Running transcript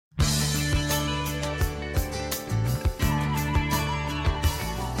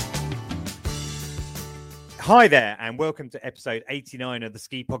Hi there, and welcome to episode 89 of the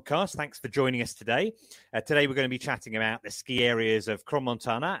Ski Podcast. Thanks for joining us today. Today we're going to be chatting about the ski areas of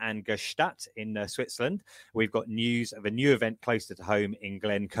Crans-Montana and Gstaad in Switzerland. We've got news of a new event closer to home in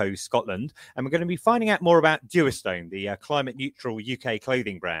Glencoe, Scotland, and we're going to be finding out more about Dewerstone, the climate-neutral UK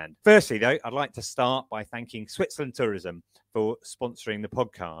clothing brand. Firstly, though, I'd like to start by thanking Switzerland Tourism for sponsoring the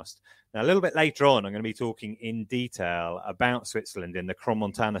podcast. Now, a little bit later on, I'm going to be talking in detail about Switzerland in the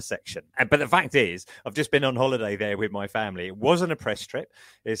Crans-Montana section. But the fact is, I've just been on holiday there with my family. It wasn't a press trip.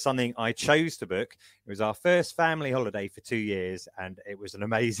 It's something I chose to book. It was our first family holiday for 2 years, and it was an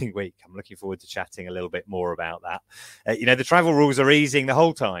amazing week. I'm looking forward to chatting a little bit more about that. The travel rules are easing the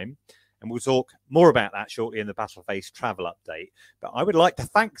whole time, and we'll talk more about that shortly in the Battleface travel update. But I would like to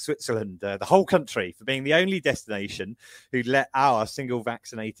thank Switzerland, the whole country, for being the only destination who let our single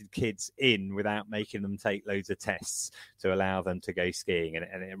vaccinated kids in without making them take loads of tests to allow them to go skiing.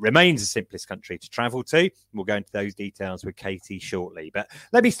 And it remains the simplest country to travel to. We'll go into those details with Katie shortly. But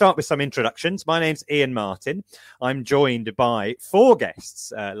let me start with some introductions. My name's Ian Martin. I'm joined by 4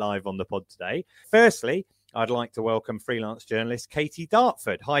 guests live on the pod today. Firstly, I'd like to welcome freelance journalist Katie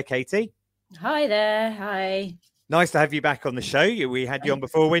Dartford. Hi, Katie. Hi there. Hi. Nice to have you back on the show. We had you on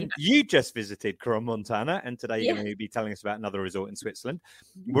before when you just visited Crans-Montana, and today you're going to be telling us about another resort in Switzerland.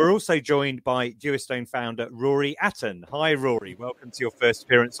 We're also joined by Dewerstone founder Rory Atton. Hi, Rory. Welcome to your first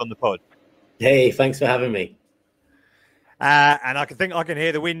appearance on the pod. Hey, thanks for having me. And I can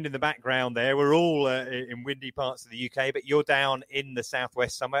hear the wind in the background there. We're all in windy parts of the UK, but you're down in the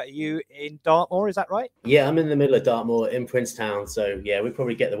southwest somewhere. Are you in Dartmoor? Is that right? Yeah, I'm in the middle of Dartmoor in Princetown. So, yeah, we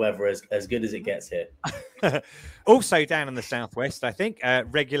probably get the weather as good as it gets here. Also down in the southwest, I think,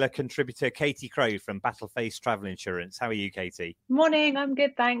 regular contributor Katie Crow from Battleface Travel Insurance. How are you, Katie? Morning. I'm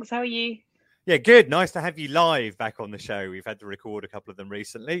good, thanks. How are you? Yeah, good. Nice to have you live back on the show. We've had to record a couple of them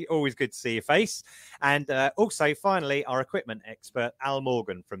recently. Always good to see your face. And also, finally, our equipment expert, Al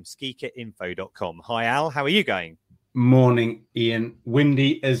Morgan from skikitinfo.com. Hi, Al. How are you going? Morning, Ian.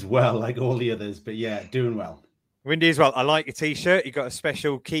 Windy as well, like all the others. But yeah, doing well. Windy as well. I like your T-shirt. You got a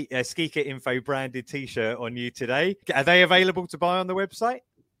special Ski Kit Info branded T-shirt on you today. Are they available to buy on the website?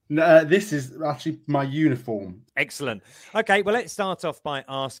 No, this is actually my uniform. Excellent. Okay, well, let's start off by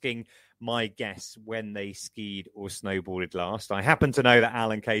asking my guests when they skied or snowboarded last. I happen to know that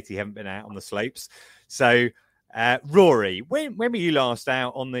Al and Katie haven't been out on the slopes. So, Rory, when were you last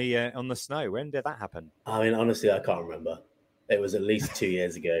out on the snow? When did that happen? I mean, honestly, I can't remember. It was at least 2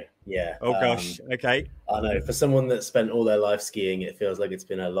 years ago. Yeah. Oh, gosh. Okay. I know. For someone that spent all their life skiing, it feels like it's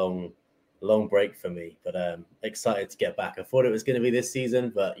been a long break for me. But excited to get back. I thought it was going to be this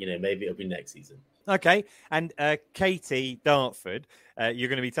season, but, maybe it'll be next season. Okay. And Katie Dartford, you're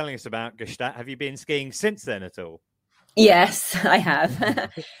going to be telling us about Gstaad. Have you been skiing since then at all? Yes, I have.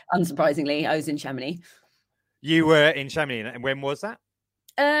 Unsurprisingly, I was in Chamonix. You were in Chamonix. And when was that?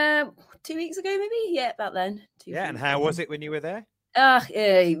 2 weeks ago, maybe. Yeah, about then. And how was it when you were there? Yeah,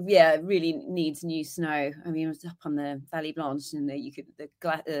 it really needs new snow. I mean, I was up on the Vallée Blanche, and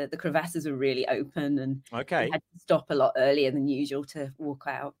the crevasses were really open, and okay, I had to stop a lot earlier than usual to walk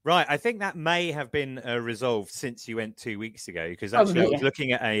out. Right, I think that may have been resolved since you went 2 weeks ago, because actually I was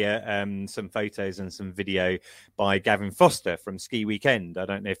looking at some photos and some video by Gavin Foster from Ski Weekend. I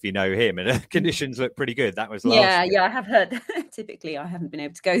don't know if you know him, and conditions look pretty good. That was last year. Yeah, I have heard. Typically, I haven't been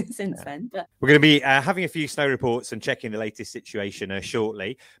able to go since then. But we're going to be having a few snow reports and checking the latest situation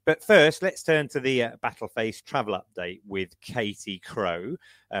shortly. But first, let's turn to the Battleface travel update with Katie Crow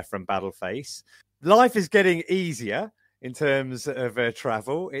from Battleface. Life is getting easier in terms of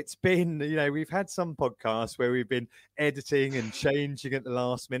travel. It's been, we've had some podcasts where we've been editing and changing at the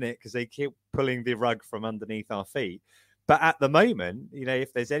last minute because they keep pulling the rug from underneath our feet. But at the moment,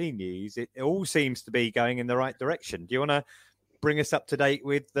 if there's any news, it all seems to be going in the right direction. Do you want to bring us up to date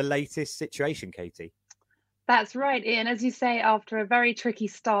with the latest situation, Katie? That's right, Ian. As you say, after a very tricky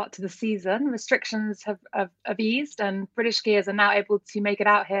start to the season, restrictions have eased, and British skiers are now able to make it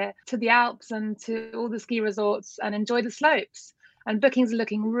out here to the Alps and to all the ski resorts and enjoy the slopes. And bookings are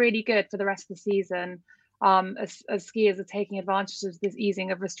looking really good for the rest of the season as skiers are taking advantage of this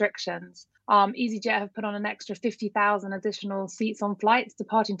easing of restrictions. EasyJet have put on an extra 50,000 additional seats on flights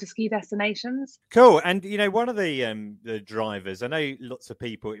departing to ski destinations. Cool. And, one of the drivers, I know lots of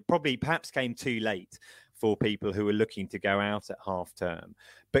people, it probably perhaps came too late for people who are looking to go out at half term.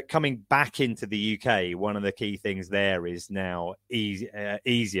 But coming back into the UK, one of the key things there is now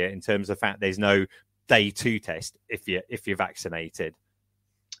easier in terms of the fact there's no day 2 test if you're vaccinated.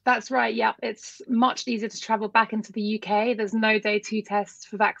 That's right. Yeah, it's much easier to travel back into the UK. There's no day 2 test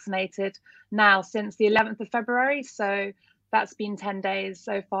for vaccinated now since the 11th of February. So That's been 10 days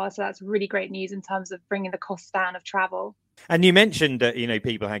so far. So that's really great news in terms of bringing the costs down of travel. And you mentioned that,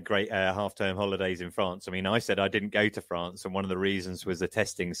 people had great half-term holidays in France. I mean, I said I didn't go to France, and one of the reasons was the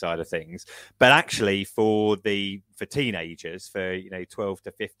testing side of things. But actually, for teenagers, for 12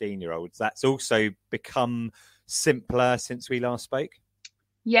 to 15-year-olds, that's also become simpler since we last spoke.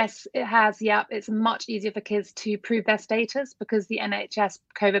 Yes, it has. Yeah, it's much easier for kids to prove their status because the NHS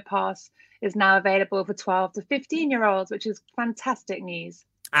COVID pass is now available for 12 to 15-year-olds, which is fantastic news.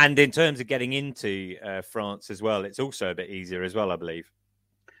 And in terms of getting into France as well, it's also a bit easier as well, I believe.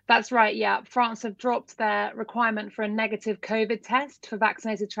 That's right. Yeah, France have dropped their requirement for a negative COVID test for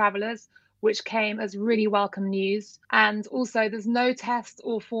vaccinated travellers, which came as really welcome news. And also, there's no test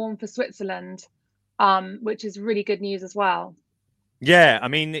or form for Switzerland, which is really good news as well. Yeah, I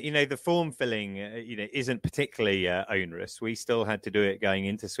mean, the form filling, isn't particularly onerous. We still had to do it going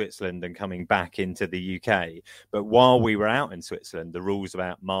into Switzerland and coming back into the UK. But while we were out in Switzerland, the rules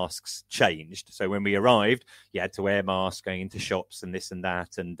about masks changed. So when we arrived, you had to wear masks going into shops and this and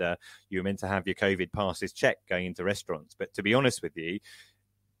that. And you were meant to have your COVID passes checked going into restaurants. But to be honest with you,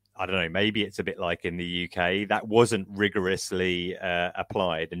 I don't know, maybe it's a bit like in the UK. That wasn't rigorously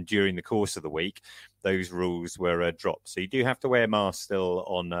applied. And during the course of the week, those rules were dropped. So you do have to wear masks still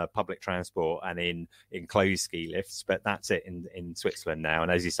on public transport and in closed ski lifts. But that's it in Switzerland now.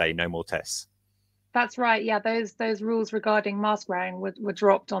 And as you say, no more tests. That's right. Yeah, those rules regarding mask wearing were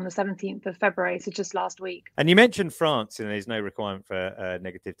dropped on the 17th of February, so just last week. And you mentioned France, and there's no requirement for a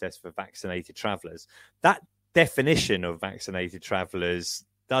negative test for vaccinated travellers. That definition of vaccinated travellers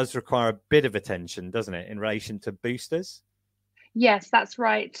does require a bit of attention, doesn't it, in relation to boosters? Yes, that's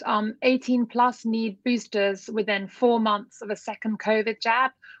right. 18 plus need boosters within 4 months of a second COVID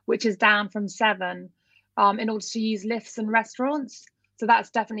jab, which is down from 7 in order to use lifts and restaurants. So that's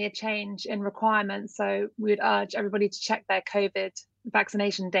definitely a change in requirements. So we would urge everybody to check their COVID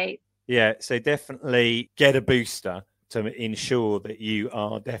vaccination date. Yeah, so definitely get a booster to ensure that you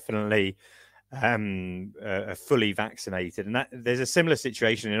are definitely fully vaccinated. And that there's a similar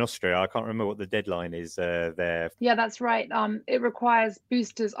situation in Austria. I can't remember what the deadline is there. Yeah, that's right. It requires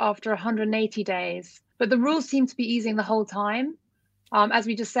boosters after 180 days, but the rules seem to be easing the whole time. As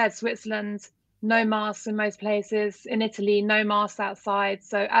we just said, Switzerland, no masks in most places. In Italy, no masks outside.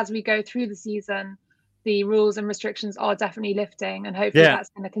 So as we go through the season, the rules and restrictions are definitely lifting, and hopefully that's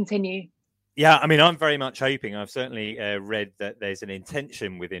going to continue. Yeah, I mean, I'm very much hoping. I've certainly read that there's an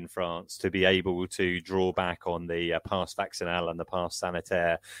intention within France to be able to draw back on the pass vaccinal and the pass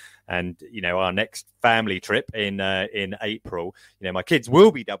sanitaire. And, our next family trip in April, my kids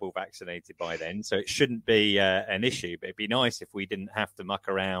will be double vaccinated by then. So it shouldn't be an issue. But it'd be nice if we didn't have to muck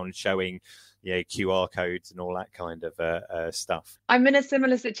around showing QR codes and all that kind of stuff. I'm in a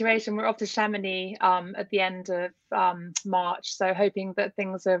similar situation. We're off to Chamonix at the end of March. So hoping that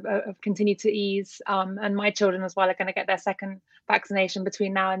things have continued to ease. And my children as well are going to get their second vaccination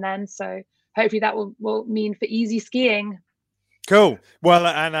between now and then. So hopefully that will mean for easy skiing. Cool. Well,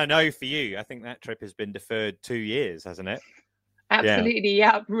 and I know for you, I think that trip has been deferred 2 years, hasn't it? Absolutely.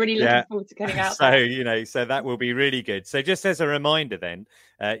 Yeah. Really looking forward to getting out. So, so that will be really good. So just as a reminder then,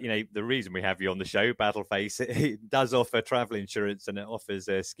 the reason we have you on the show, Battleface, it does offer travel insurance and it offers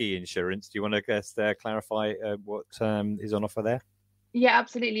ski insurance. Do you want to just clarify what is on offer there? Yeah,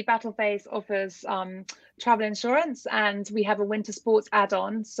 absolutely. Battleface offers travel insurance, and we have a winter sports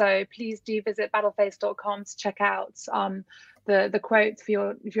add-on. So please do visit battleface.com to check out the quote for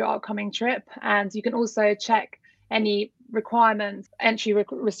your upcoming trip. And you can also check any requirements, entry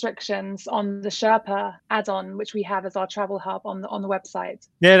restrictions on the Sherpa add-on, which we have as our travel hub on the website.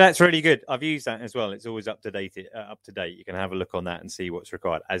 Yeah, that's really good. I've used that as well. It's always up to date. You can have a look on that and see what's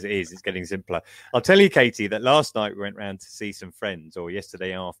required. As it is, it's getting simpler. I'll tell you, Katie, that last night we went round to see some friends, or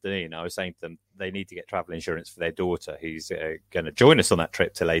yesterday afternoon, I was saying to them they need to get travel insurance for their daughter who's going to join us on that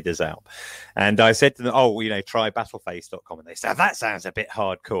trip to Les Deux Alpes. And I said to them, try battleface.com. And they said, that sounds a bit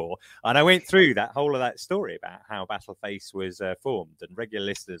hardcore. And I went through that whole of that story about how Battleface was formed. And regular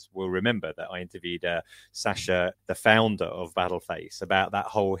listeners will remember that I interviewed Sasha, the founder of Battleface, about that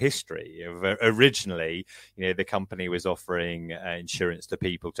whole history of originally, the company was offering insurance to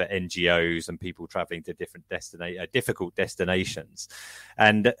people, to NGOs and people traveling to different difficult destinations.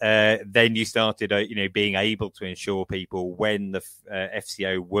 And then you started, being able to insure people when the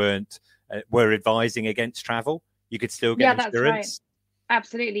FCO were advising against travel. You could still get insurance. That's right.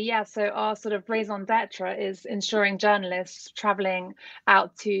 Absolutely, yeah. So our sort of raison d'etre is ensuring journalists traveling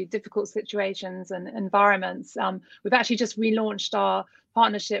out to difficult situations and environments. We've actually just relaunched our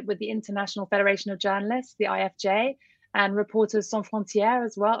partnership with the International Federation of Journalists, the IFJ, and Reporters Sans Frontières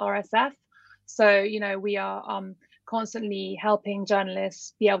as well, RSF. So, we are constantly helping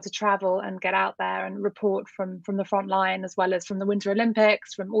journalists be able to travel and get out there and report from the front line, as well as from the Winter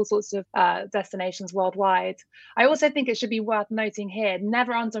Olympics, from all sorts of destinations worldwide. I also think it should be worth noting here,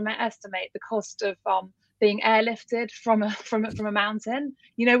 never underestimate the cost of being airlifted from a mountain.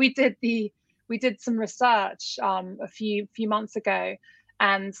 You know, we did some research a few months ago,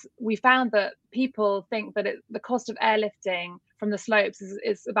 and we found that people think that the cost of airlifting from the slopes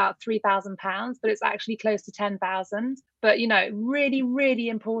is about £3,000, but it's actually close to 10,000. But, you know, really, really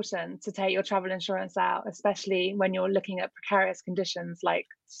important to take your travel insurance out, especially when you're looking at precarious conditions like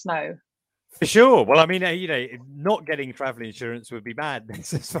snow. For sure. Well, I mean, you know, not getting travel insurance would be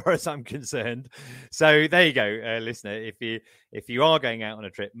madness as far as I'm concerned. So there you go, listener. If you are going out on a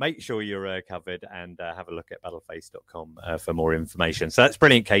trip, make sure you're covered, and have a look at battleface.com for more information. So that's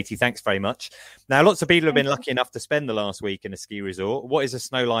brilliant, Katie. Thanks very much. Now, lots of people have been lucky enough to spend the last week in a ski resort. What is the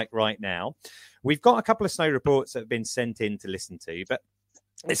snow like right now? We've got a couple of snow reports that have been sent in to listen to, but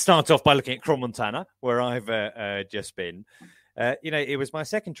let's start off by looking at Crans-Montana, where I've just been. You know, it was my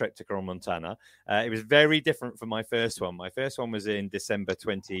second trip to Crans-Montana. It was very different from my first one. My first one was in December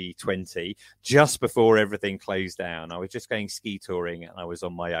 2020, just before everything closed down. I was just going ski touring and I was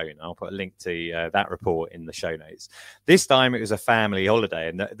on my own. I'll put a link to that report in the show notes. This time it was a family holiday.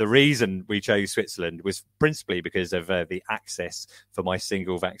 And the reason we chose Switzerland was principally because of the access for my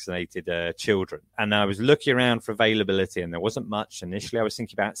single vaccinated children. And I was looking around for availability and there wasn't much. Initially, I was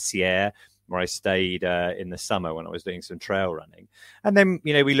thinking about Sierre, where I stayed in the summer when I was doing some trail running. And then,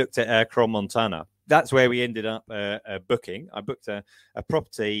 you know, we looked at Crans-Montana. That's where we ended up booking. I booked a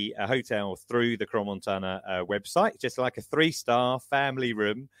property, a hotel through the Crans-Montana website, just like a 3-star family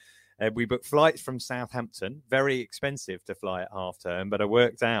room. We booked flights from Southampton, very expensive to fly at half term, but I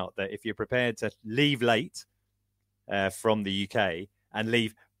worked out that if you're prepared to leave late from the UK and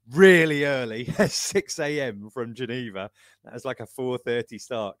leave really early at 6 a.m. from Geneva, that was like a 4:30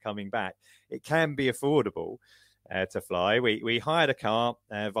 start coming back. It can be affordable to fly. We hired a car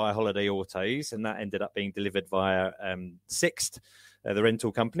via Holiday Autos, and that ended up being delivered via Sixt, the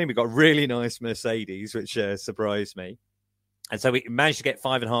rental company. We got a really nice Mercedes, which surprised me. And so we managed to get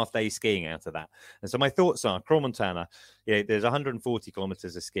 5.5 days skiing out of that. And so my thoughts are, Crans-Montana, there's 140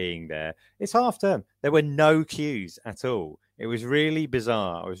 kilometers of skiing there. It's half term. There were no queues at all. It was really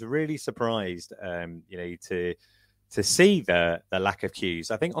bizarre. I was really surprised, to see the lack of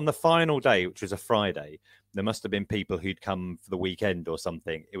queues. I think on the final day, which was a Friday, there must have been people who'd come for the weekend or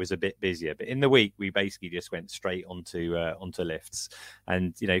something. It was a bit busier. But in the week, we basically just went straight onto lifts.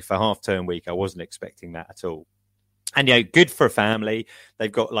 And, for half-term week, I wasn't expecting that at all. And, good for a family.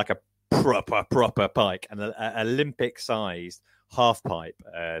 They've got like a proper pike and an Olympic-sized half pipe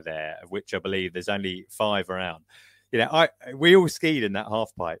there, of which I believe there's only 5 around. We all skied in that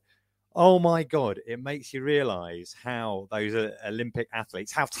half pipe. Oh, my God. It makes you realize how those Olympic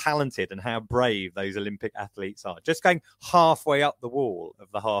athletes, how talented and how brave those Olympic athletes are. Just going halfway up the wall of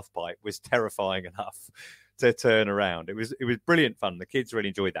the half pipe was terrifying enough to turn around. It was brilliant fun. The kids really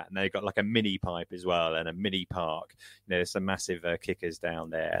enjoyed that. And they got like a mini pipe as well and a mini park. There's some massive kickers down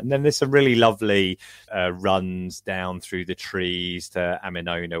there. And then there's some really lovely runs down through the trees to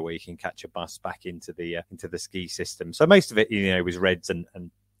Aminona, where you can catch a bus back into the ski system. So most of it, was reds and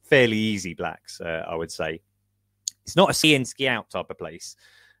fairly easy blacks, I would say. It's not a ski in, ski out type of place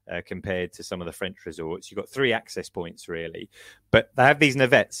compared to some of the French resorts. You've got 3 access points, really. But they have these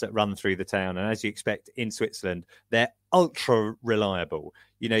navettes that run through the town. And as you expect in Switzerland, they're ultra reliable.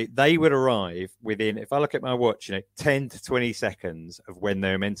 They would arrive within, if I look at my watch, 10 to 20 seconds of when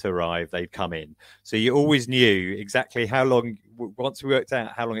they were meant to arrive, they'd come in. So you always knew exactly how long, once we worked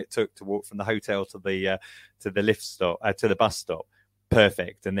out how long it took to walk from the hotel to the lift stop, to the bus stop.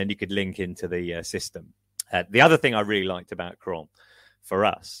 Perfect. And then you could link into the system. The other thing I really liked about Crans for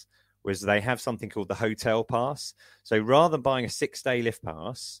us was they have something called the hotel pass. So rather than buying a 6-day lift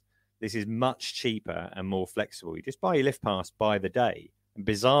pass, this is much cheaper and more flexible. You just buy your lift pass by the day. And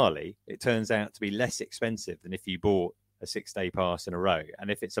bizarrely, it turns out to be less expensive than if you bought a 6-day pass in a row. And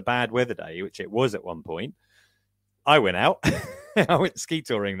if it's a bad weather day, which it was at one point, I went out. I went ski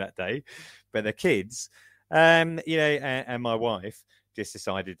touring that day. But the kids, and my wife just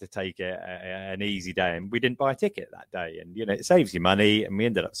decided to take an easy day, and we didn't buy a ticket that day. And it saves you money, and we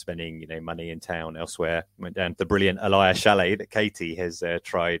ended up spending money in town elsewhere. Went down to the brilliant Elia Chalet that Katie has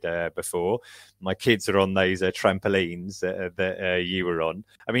tried before. My kids are on those trampolines that you were on.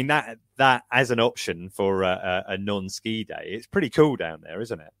 I mean, that as an option for a non-ski day, it's pretty cool down there,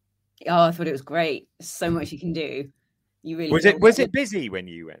 isn't it? Oh, I thought it was great. So much you can do. You really was it busy when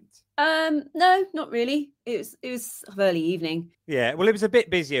you went? No, not really. It was early evening. Yeah, well, it was a bit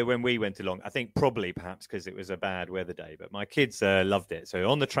busier when we went along. I think probably perhaps because it was a bad weather day, but my kids loved it. So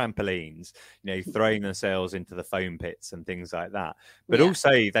on the trampolines, throwing themselves into the foam pits and things like that. But also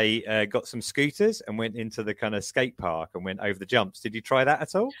they got some scooters and went into the kind of skate park and went over the jumps. Did you try that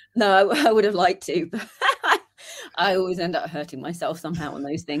at all? No, I would have liked to, but I always end up hurting myself somehow on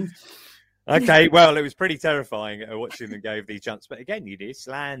those things. Okay, well, it was pretty terrifying watching them go over these jumps. But again, you just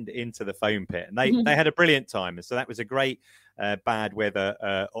land into the foam pit, and they had a brilliant time. And so that was a great bad weather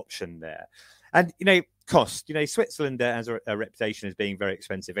option there. And, cost, Switzerland has a reputation as being very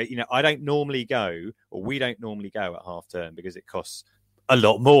expensive. I don't normally go, or we don't normally go at half term because it costs a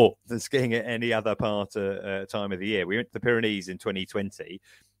lot more than skiing at any other time of the year. We went to the Pyrenees in 2020.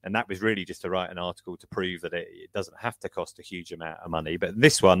 And that was really just to write an article to prove that it doesn't have to cost a huge amount of money. But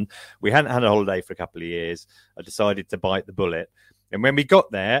this one, we hadn't had a holiday for a couple of years. I decided to bite the bullet. And when we got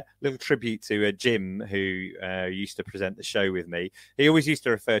there, little tribute to Jim, who used to present the show with me. He always used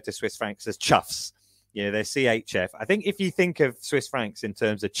to refer to Swiss francs as chuffs. They're CHF. I think if you think of Swiss francs in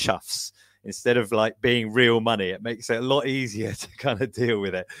terms of chuffs, instead of like being real money, it makes it a lot easier to kind of deal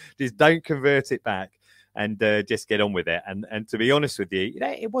with it. Just don't convert it back. And just get on with it. And to be honest with you,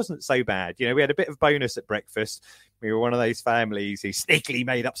 it wasn't so bad. We had a bit of bonus at breakfast. We were one of those families who sneakily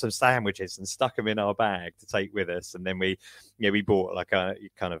made up some sandwiches and stuck them in our bag to take with us. And then we bought like a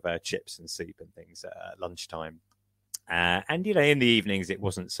kind of chips and soup and things at lunchtime. And in the evenings it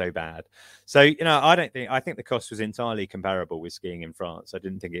wasn't so bad. So I think the cost was entirely comparable with skiing in France. I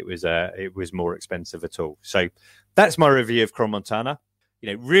didn't think it was more expensive at all. So that's my review of Crans-Montana.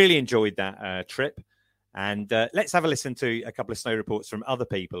 Really enjoyed that trip. And let's have a listen to a couple of snow reports from other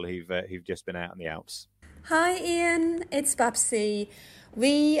people who've just been out in the Alps. Hi Ian, it's Babsi.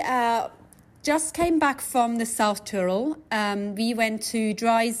 We just came back from the South Tyrol. We went to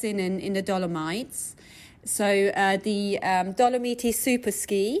Dreisinen in the Dolomites. So the Dolomiti Super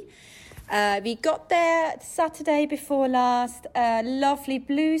Ski. We got there Saturday before last. Lovely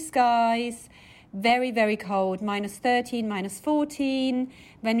blue skies. Very, very cold. -13, -14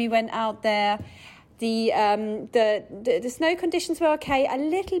 when we went out there. The snow conditions were okay, a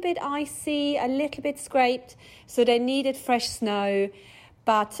little bit icy, a little bit scraped, so they needed fresh snow.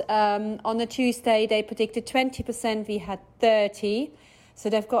 But on the Tuesday, they predicted 20%, we had 30%.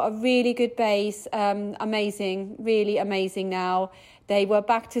 So they've got a really good base, amazing, really amazing now. They were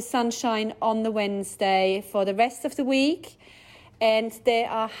back to sunshine on the Wednesday for the rest of the week, and they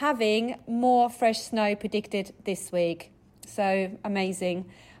are having more fresh snow predicted this week. So amazing.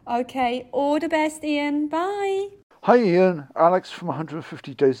 Okay, all the best, Ian. Bye. Hi, Ian. Alex from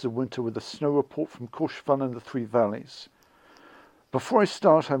 150 Days of Winter with a snow report from Courchevel and the Three Valleys. Before I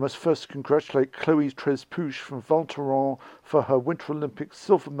start, I must first congratulate Chloe Trez-Pouche from Val Thorens for her Winter Olympics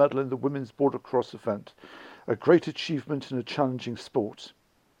silver medal in the women's border cross event. A great achievement in a challenging sport.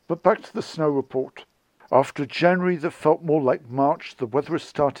 But back to the snow report. After January that felt more like March, the weather has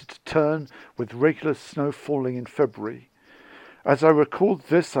started to turn, with regular snow falling in February. As I record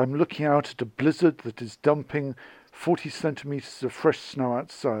this, I'm looking out at a blizzard that is dumping 40 centimetres of fresh snow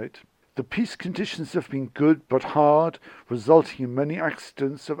outside. The piste conditions have been good but hard, resulting in many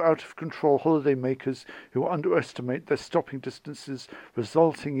accidents of out-of-control holidaymakers who underestimate their stopping distances,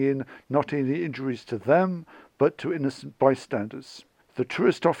 resulting in not only injuries to them, but to innocent bystanders. The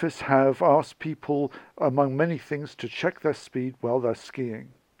tourist office have asked people, among many things, to check their speed while they're skiing.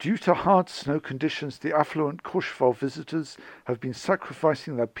 Due to hard snow conditions, the affluent Courchevel visitors have been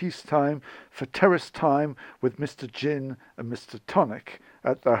sacrificing their peace time for terrace time with Mr. Gin and Mr. Tonic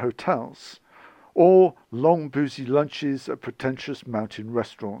at their hotels, or long boozy lunches at pretentious mountain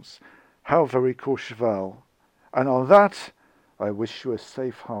restaurants. How very Courchevel. And on that, I wish you a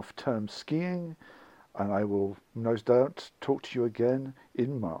safe half-term skiing, and I will no doubt talk to you again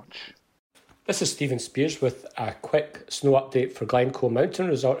in March. This is Stephen Spears with a quick snow update for Glencoe Mountain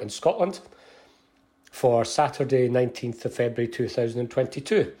Resort in Scotland for Saturday 19th of February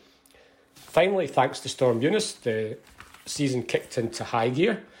 2022. Finally, thanks to Storm Eunice, the season kicked into high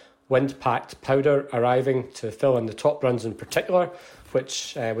gear. Wind-packed powder arriving to fill in the top runs in particular,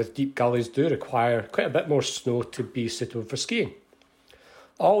 which with deep gullies do require quite a bit more snow to be suitable for skiing.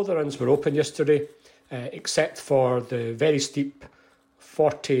 All the runs were open yesterday, except for the very steep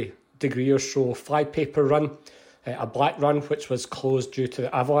 40-degree or so flypaper run, a black run which was closed due to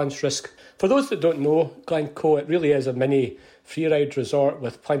the avalanche risk. For those that don't know, Glencoe, it really is a mini freeride resort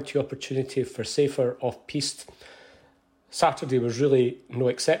with plenty of opportunity for safer off-piste. Saturday was really no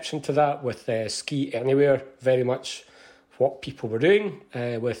exception to that, with ski anywhere very much what people were doing,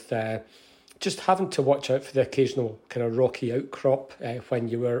 with just having to watch out for the occasional kind of rocky outcrop when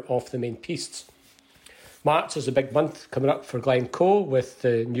you were off the main pistes. March is a big month coming up for Glencoe with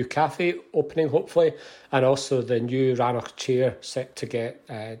the new cafe opening, hopefully, and also the new Rannoch chair set to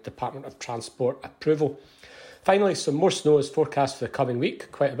get Department of Transport approval. Finally, some more snow is forecast for the coming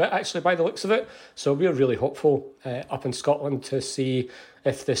week, quite a bit actually by the looks of it. So we're really hopeful up in Scotland to see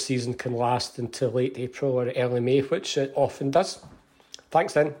if this season can last until late April or early May, which it often does.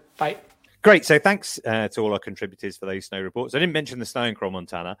 Thanks then. Bye. Great. So thanks to all our contributors for those snow reports. I didn't mention the snow in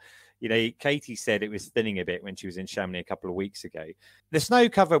Crommontana. You know, Katie said it was thinning a bit when she was in Chamonix a couple of weeks ago. The snow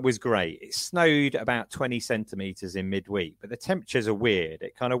cover was great. It snowed about 20 centimetres in midweek, but the temperatures are weird.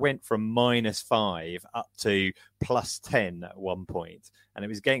 It kind of went from -5 up to +10 at one point, and it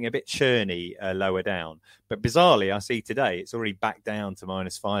was getting a bit churny lower down. But bizarrely, I see today it's already back down to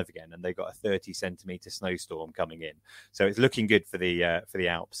 -5 again, and they've got a 30 centimetre snowstorm coming in. So it's looking good for the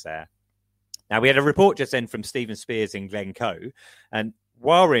Alps there. Now, we had a report just then from Stephen Spears in Glencoe, and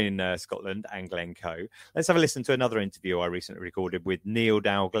while we're in Scotland and Glencoe, let's have a listen to another interview I recently recorded with Neil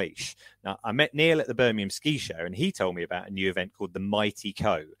Dalgleish. Now, I met Neil at the Birmingham Ski Show, and he told me about a new event called the Mighty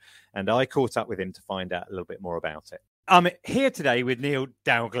Co. And I caught up with him to find out a little bit more about it. I'm here today with Neil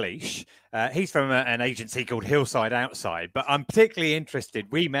Dalgleish. He's from an agency called Hillside Outside, but I'm particularly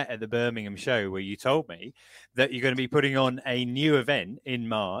interested. We met at the Birmingham show where you told me that you're going to be putting on a new event in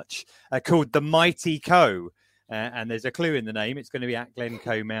March called the Mighty Co. And there's a clue in the name. It's going to be at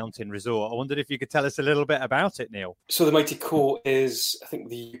Glencoe Mountain Resort. I wondered if you could tell us a little bit about it, Neil. So the Mighty Co is, I think,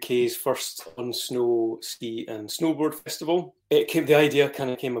 the UK's first on-snow ski and snowboard festival. The idea kind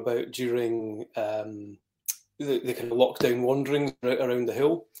of came about during the kind of lockdown wanderings around the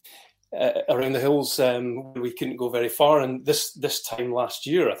hill. Around the hills, we couldn't go very far, and this time last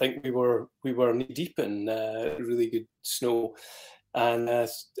year, I think we were knee deep in really good snow. And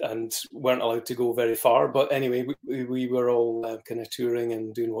weren't allowed to go very far. But anyway, we were all kind of touring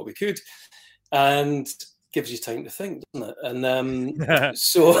and doing what we could, and gives you time to think, doesn't it? And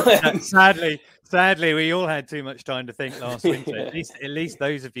so sadly, we all had too much time to think last winter. Yeah. At least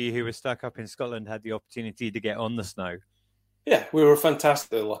those of you who were stuck up in Scotland had the opportunity to get on the snow. Yeah, we were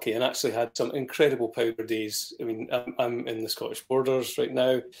fantastically lucky and actually had some incredible powder days. I mean, I'm in the Scottish borders right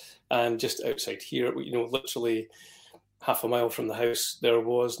now, and just outside here, literally half a mile from the house, there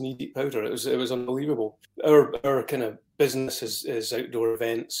was knee-deep powder. It was unbelievable. Our kind of business is outdoor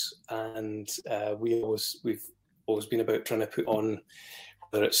events, and we've always been about trying to put on,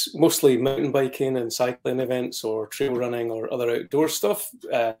 whether it's mostly mountain biking and cycling events or trail running or other outdoor stuff,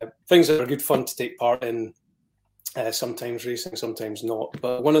 things that are good fun to take part in. Sometimes racing, sometimes not.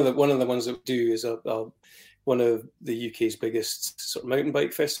 But one of the ones that we do is one of the UK's biggest sort of mountain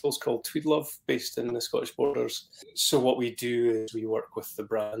bike festivals called Tweedlove, based in the Scottish borders. So what we do is we work with the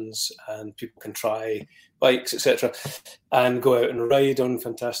brands, and people can try bikes, etc., and go out and ride on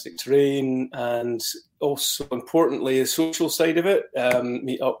fantastic terrain. And also, importantly, the social side of it,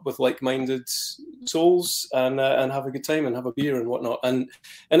 meet up with like-minded souls and have a good time and have a beer and whatnot. And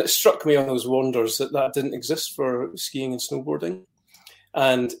it struck me on those wanders that didn't exist for skiing and snowboarding.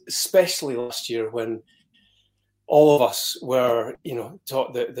 And especially last year when all of us were,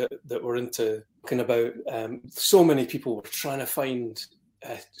 taught that we're into talking about. So many people were trying to find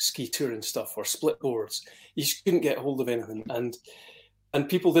ski touring stuff or split boards. You just couldn't get hold of anything, and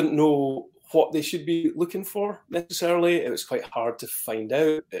people didn't know what they should be looking for necessarily. It was quite hard to find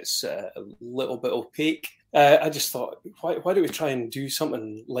out. It's a little bit opaque. I just thought, why don't we try and do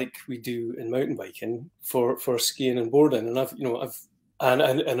something like we do in mountain biking for skiing and boarding? And And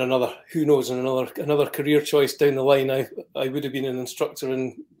another, who knows, another career choice down the line, I would have been an instructor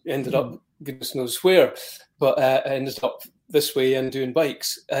and ended up goodness knows where, but I ended up this way and doing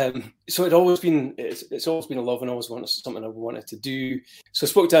bikes. So it's always been a love, and always something I wanted to do. So I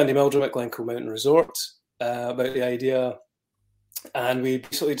spoke to Andy Meldrum at Glencoe Mountain Resort about the idea, and we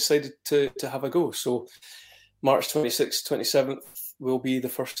basically decided to have a go. So March 26th, 27th will be the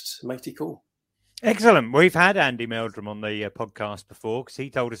first Mighty Co. Excellent. We've had Andy Meldrum on the podcast before, because he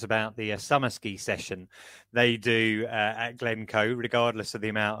told us about the summer ski session they do at Glencoe, regardless of the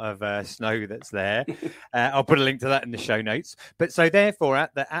amount of snow that's there. I'll put a link to that in the show notes. But so therefore,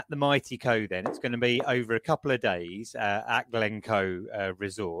 at the Mighty Co, then it's going to be over a couple of days at Glencoe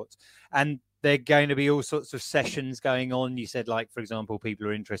Resort, and there are going to be all sorts of sessions going on. You said, like, for example, people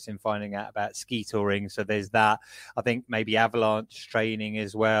are interested in finding out about ski touring. So there's that. I think maybe avalanche training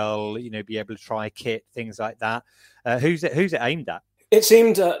as well, be able to try kit, things like that. Who's it aimed at? It's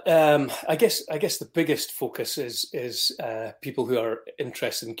aimed at, I guess the biggest focus is people who are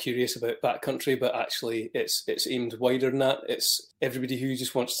interested and curious about backcountry, but actually it's aimed wider than that. It's everybody who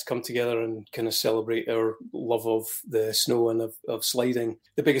just wants to come together and kind of celebrate our love of the snow and of sliding.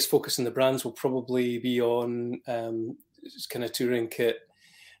 The biggest focus in the brands will probably be on kind of touring kit,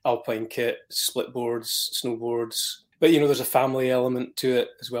 alpine kit, split boards, snowboards. But, there's a family element to it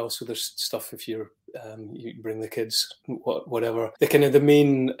as well. So there's stuff if you bring the kids, whatever. The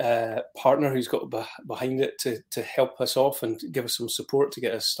main partner who's got behind it to help us off and give us some support to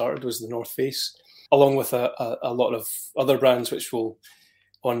get us started was the North Face, along with a lot of other brands, which will,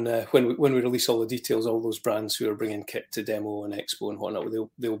 when we release all the details, all those brands who are bringing kit to demo and expo and whatnot,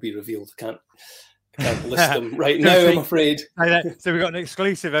 they'll be revealed. I can't list them right now, I'm afraid. So we've got an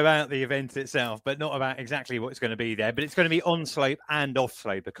exclusive about the event itself, but not about exactly what's going to be there. But it's going to be on slope and off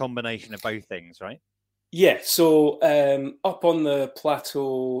slope, a combination of both things, right? Yeah. So up on the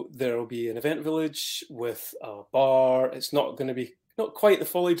plateau, there will be an event village with a bar. It's not going to be not quite the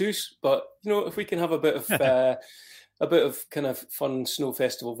Folly Deuce, but if we can have a bit of kind of fun snow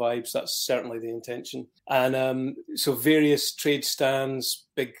festival vibes, that's certainly the intention. And so various trade stands,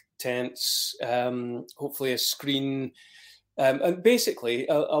 big tents, hopefully a screen, and basically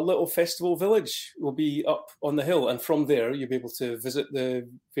a little festival village will be up on the hill. And from there, you'll be able to visit the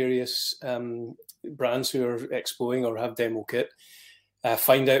various brands who are expoing or have demo kit,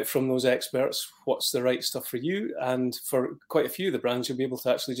 find out from those experts what's the right stuff for you. And for quite a few of the brands, you'll be able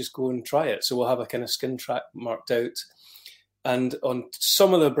to actually just go and try it. So we'll have a kind of skin track marked out. And on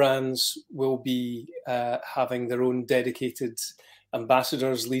some of the brands, we'll be having their own dedicated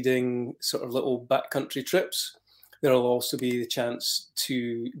ambassadors leading sort of little backcountry trips. There will also be the chance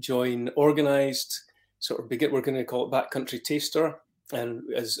to join organised sort of we're going to call it backcountry taster, and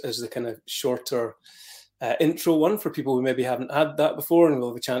as the kind of shorter intro one for people who maybe haven't had that before, and we'll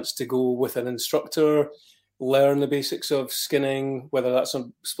have a chance to go with an instructor, learn the basics of skinning, whether that's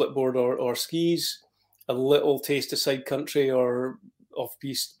on split board or skis, a little taste of side country or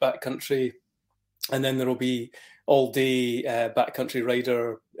off-piste backcountry, and then there will be all-day backcountry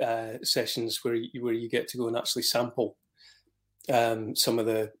rider sessions where you get to go and actually sample some of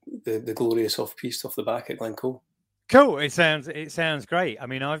the glorious off-piste off the back at Glencoe. Cool. It sounds great. I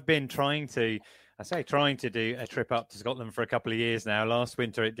mean, I've been trying to do a trip up to Scotland for a couple of years now. Last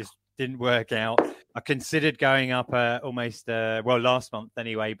winter, it just didn't work out. I considered going up last month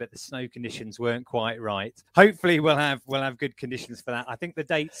anyway, but the snow conditions weren't quite right. Hopefully we'll have good conditions for that. I think the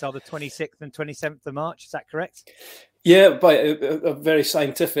dates are the 26th and 27th of March. Is that correct? Yeah, by a very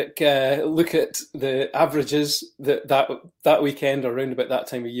scientific look at the averages, that weekend or around about that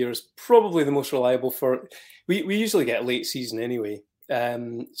time of year is probably the most reliable for. We usually get late season anyway,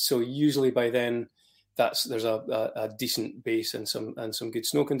 so usually by then there's a decent base and some good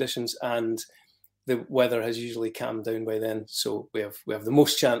snow conditions, and the weather has usually calmed down by then, so we have the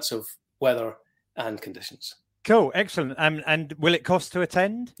most chance of weather and conditions. Cool, excellent. And will it cost to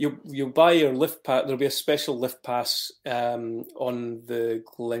attend? You'll buy your lift pass. There'll be a special lift pass on the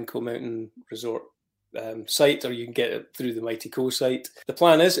Glencoe Mountain Resort site, or you can get it through the Mighty Co site. The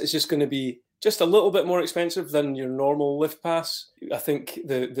plan is it's just going to be just a little bit more expensive than your normal lift pass. I think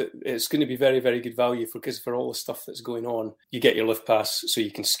it's going to be very, very good value because for all the stuff that's going on, you get your lift pass so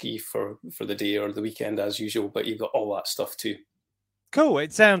you can ski for the day or the weekend as usual, but you've got all that stuff too. Cool.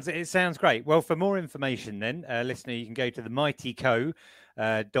 It sounds great. Well, for more information then, listener, you can go to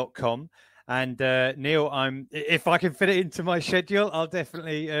themightyco.com. And Neil, if I can fit it into my schedule, I'll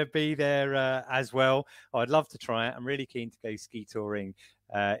definitely be there as well. I'd love to try it. I'm really keen to go ski touring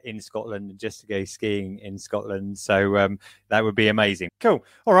in Scotland and just to go skiing in Scotland. So that would be amazing. Cool.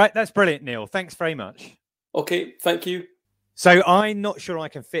 All right. That's brilliant, Neil. Thanks very much. Okay. Thank you. So I'm not sure I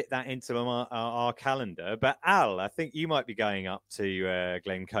can fit that into our calendar, but Al, I think you might be going up to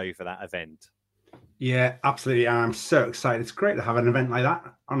Glencoe for that event. Yeah, absolutely. I'm so excited. It's great to have an event like that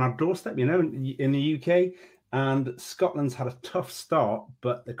on our doorstep, in the UK. And Scotland's had a tough start,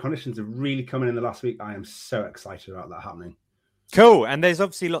 but the conditions are really coming in the last week. I am so excited about that happening. Cool. And there's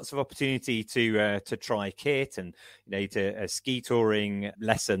obviously lots of opportunity to try kit and to ski touring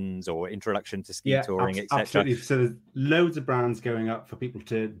lessons or introduction to ski touring, etc. Absolutely. So there's loads of brands going up for people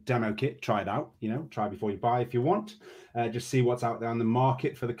to demo kit, try it out. Try before you buy if you want. Just see what's out there on the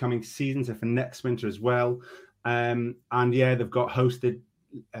market for the coming season, so for next winter as well. And they've got hosted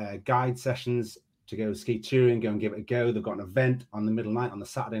guide sessions to go ski touring, go and give it a go. They've got an event on the middle night on the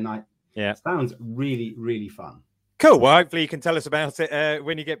Saturday night. Yeah, sounds really, really fun. Cool. Well, hopefully you can tell us about it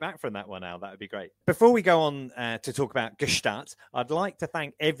when you get back from that one, Al. That would be great. Before we go on to talk about Gstaad, I'd like to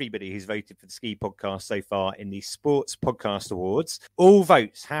thank everybody who's voted for the Ski Podcast so far in the Sports Podcast Awards. All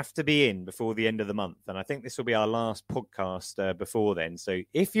votes have to be in before the end of the month, and I think this will be our last podcast before then. So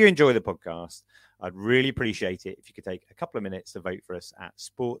if you enjoy the podcast, I'd really appreciate it if you could take a couple of minutes to vote for us at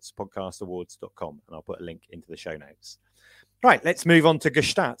sportspodcastawards.com, and I'll put a link into the show notes. Right, let's move on to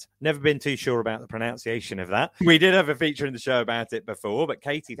Gstaad. Never been too sure about the pronunciation of that. We did have a feature in the show about it before, but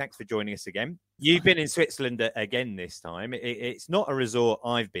Katie, thanks for joining us again. You've been in Switzerland again this time. It's not a resort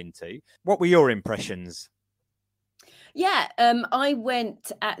I've been to. What were your impressions? Yeah, I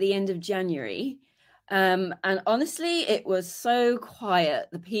went at the end of January. And honestly, it was so quiet.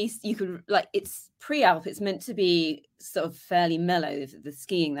 The piece, you could, like, it's pre-Alp. It's meant to be sort of fairly mellow, the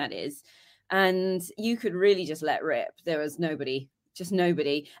skiing that is. And you could really just let rip. There was nobody, just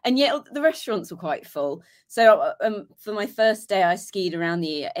nobody. And yet the restaurants were quite full. So for my first day, I skied around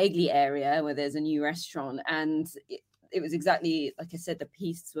the Egli area where there's a new restaurant. And it was exactly, like I said, the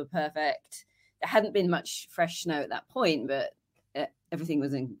pistes were perfect. There hadn't been much fresh snow at that point, but everything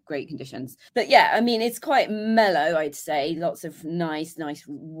was in great conditions. But yeah, I mean, it's quite mellow, I'd say. Lots of nice,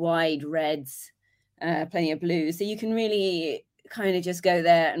 wide reds, plenty of blues. So you can really kind of just go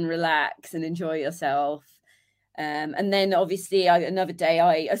there and relax and enjoy yourself. And then obviously another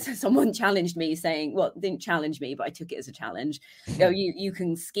day someone challenged me saying, well, didn't challenge me, but I took it as a challenge. You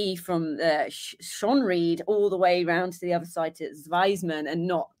can ski from Schonried all the way around to the other side to Zweisman and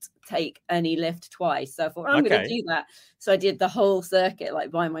not take any lift twice. So I thought, I'm going to do that. So I did the whole circuit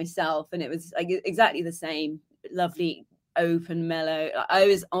like by myself, and it was like exactly the same, lovely, open, mellow. I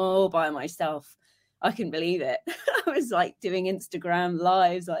was all by myself. I couldn't believe it. I was like doing Instagram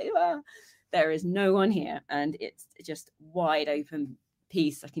lives, like, there is no one here. And it's just wide open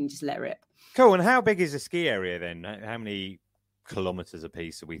piece. I can just let rip. Cool. And how big is the ski area then? How many kilometers a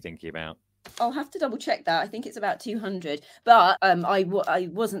piece are we thinking about? I'll have to double check that. I think it's about 200. But I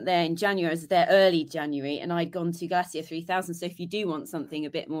wasn't there in January. I was there early January, and I'd gone to Glacier 3000. So if you do want something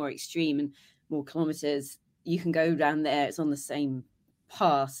a bit more extreme and more kilometers, you can go down there. It's on the same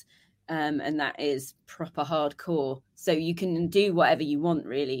pass. And that is proper hardcore. So you can do whatever you want,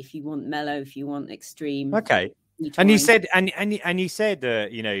 really. If you want mellow, if you want extreme. Okay. And you said, and you said,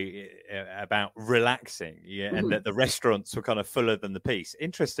 about relaxing, and that the restaurants were kind of fuller than the piece.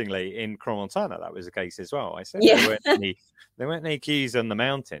 Interestingly, in Crans-Montana, that was the case as well. I said there weren't any queues on the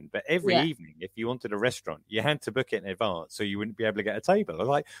mountain, but every evening, if you wanted a restaurant, you had to book it in advance, so you wouldn't be able to get a table. I was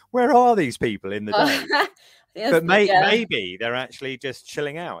like, where are these people in the day? But maybe they're actually just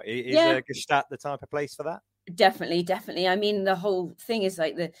chilling out. Is Gstaad the type of place for that? Definitely. I mean, the whole thing is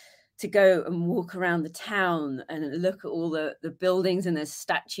like to go and walk around the town and look at all the buildings, and there's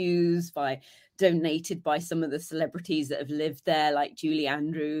statues donated by some of the celebrities that have lived there, like Julie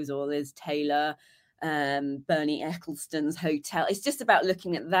Andrews or Liz Taylor, Bernie Ecclestone's hotel. It's just about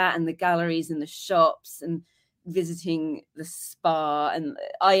looking at that and the galleries and the shops and visiting the spa. And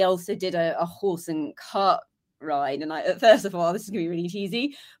I also did a horse and cart ride, and first of all, this is gonna be really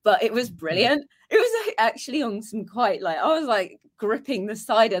cheesy, but it was brilliant. It was actually on some quite I was like gripping the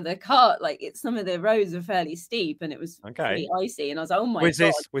side of the cart, like some of the roads are fairly steep, and it was pretty icy, and I was like, oh my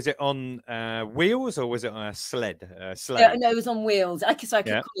god. Was it on wheels or was it on a sled? No, it was on wheels. I could call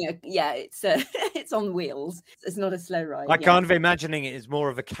it, it's on wheels. It's not a slow ride. I kind of imagining it is more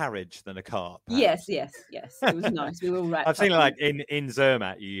of a carriage than a cart. Perhaps. Yes. It was nice. We were wrapped I've seen like in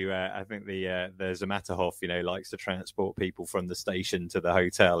Zermatt, I think the Zermatterhof, likes to transport people from the station to the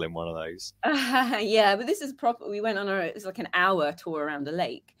hotel in one of those. Yeah, but this is proper. We went on it was like an hour tour around a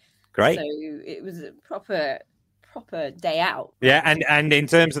lake. Great. So it was a proper day out. Yeah, and in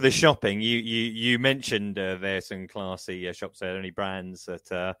terms of the shopping, you mentioned there's some classy shops there. Any brands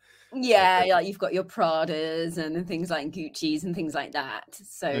that? Like you've got your Pradas and things like Gucci's and things like that.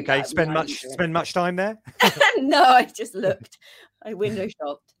 So okay, spend much time there? No, I just looked. I window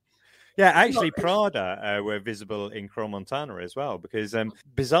shopped. Yeah, actually, Prada were visible in Crans-Montana as well, because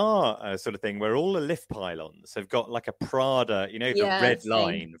bizarre sort of thing where all the lift pylons have got like a Prada, the red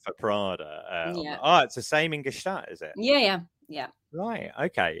line for Prada. It's the same in Gstaad, is it? Yeah. Right.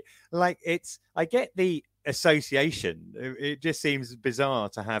 Okay. Like I get the association. It just seems bizarre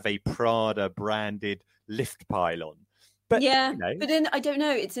to have a Prada branded lift pylon. But, but then I don't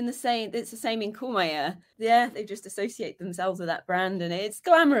know. It's the same in Courmayeur. Yeah, they just associate themselves with that brand, and it's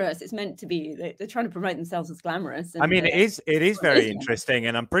glamorous. It's meant to be. They're trying to promote themselves as glamorous. And, I mean, it is very interesting,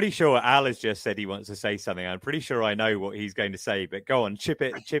 and I'm pretty sure Al has just said he wants to say something. I'm pretty sure I know what he's going to say, but go on, chip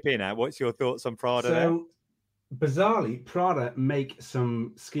in. What's your thoughts on Prada? bizarrely, Prada make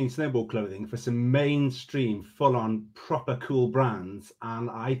some ski and snowboard clothing for some mainstream, full-on, proper cool brands, and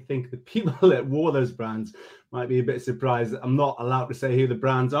I think the people that wore those brands might be a bit surprised that I'm not allowed to say who the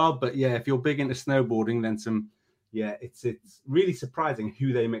brands are. But yeah, if you're big into snowboarding, then it's really surprising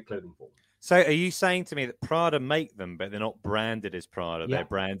who they make clothing for. So are you saying to me that Prada make them, but they're not branded as Prada? Yeah. They're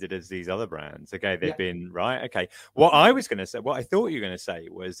branded as these other brands. Okay, they've Yeah. been right. Okay. What I was going to say, what I thought you were going to say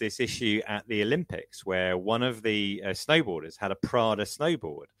was this issue at the Olympics where one of the snowboarders had a Prada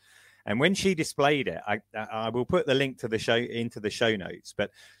snowboard. And when she displayed it, I will put the link to the show into the show notes, but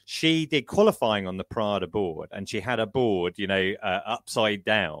she did qualifying on the Prada board and she had a board, upside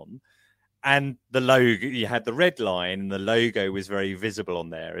down. And the logo, you had the red line and the logo was very visible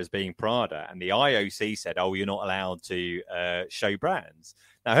on there as being Prada. And the IOC said, oh, you're not allowed to show brands.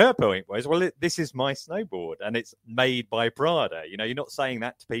 Now, her point was, well, this is my snowboard and it's made by Prada. You're not saying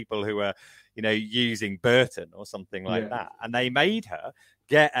that to people who are, using Burton or something like that. And they made her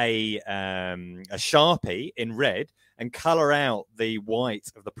get a Sharpie in red and color out the white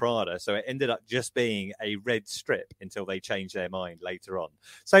of the Prada. So it ended up just being a red strip until they changed their mind later on.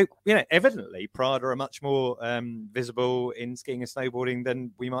 So, evidently Prada are much more visible in skiing and snowboarding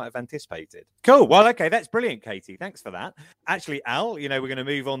than we might have anticipated. Cool. Well, okay, that's brilliant, Katie. Thanks for that. Actually, Al, we're going to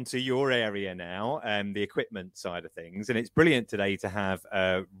move on to your area now, the equipment side of things. And it's brilliant today to have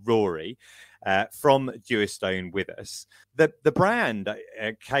Rory from Dewerstone with us. The brand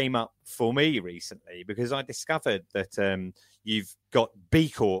came up for me recently because I discovered that you've got B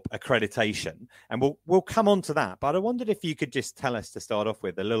Corp accreditation, and we'll come on to that. But I wondered if you could just tell us to start off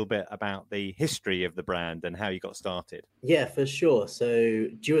with a little bit about the history of the brand and how you got started. Yeah, for sure. So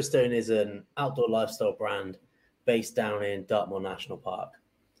Dewerstone is an outdoor lifestyle brand based down in Dartmoor National Park.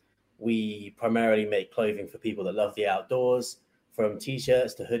 We primarily make clothing for people that love the outdoors, from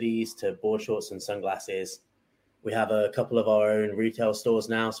t-shirts to hoodies to board shorts and sunglasses. We have a couple of our own retail stores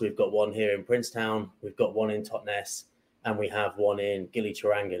now. So we've got one here in Princetown, we've got one in Totnes, and we have one in Gili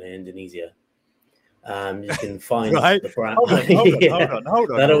Trawangan in Indonesia. You can find the brand. Hold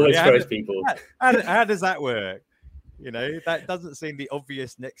on. That always throws people. How does that work? That doesn't seem the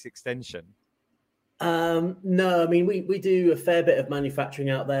obvious next extension. No, I mean, we do a fair bit of manufacturing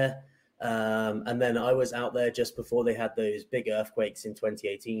out there. And then I was out there just before they had those big earthquakes in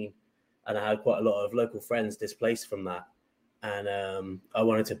 2018. And I had quite a lot of local friends displaced from that. And I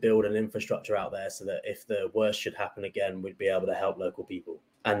wanted to build an infrastructure out there so that if the worst should happen again, we'd be able to help local people.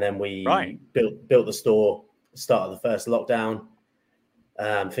 And then we built the store, start of the first lockdown,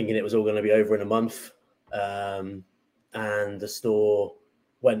 thinking it was all going to be over in a month. And the store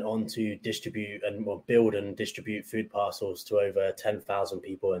went on to build and distribute food parcels to over 10,000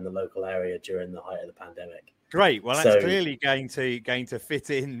 people in the local area during the height of the pandemic. Great. Well, that's clearly going to fit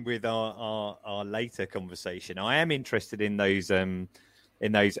in with our later conversation. I am interested in those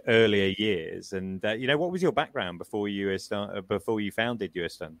earlier years. And what was your background before you founded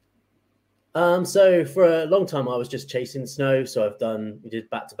Dewerstone? So for a long time, I was just chasing snow. So we did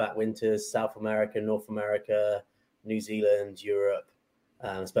back-to-back winters, South America, North America, New Zealand, Europe.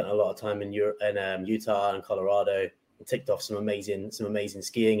 Spent a lot of time in Utah and Colorado, and ticked off some amazing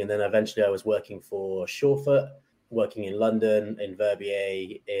skiing. And then eventually I was working for Surefoot, working in London, in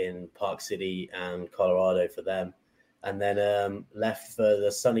Verbier, in Park City and Colorado for them. And then left for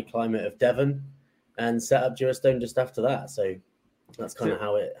the sunny climate of Devon and set up Dewerstone just after that. So that's kind of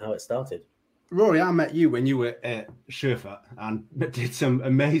how it started. Rory, I met you when you were at Surefoot and did some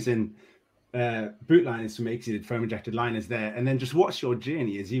amazing boot liners for me, because you did foam injected liners there, and then just watch your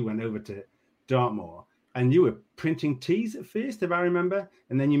journey as you went over to Dartmoor, and you were printing tees at first, if I remember,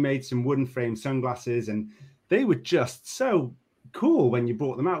 and then you made some wooden frame sunglasses, and they were just so cool when you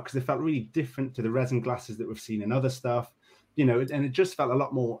brought them out because they felt really different to the resin glasses that we've seen in other stuff, and it just felt a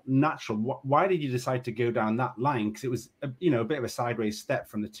lot more natural. Why did you decide to go down that line? Because it was a bit of a sideways step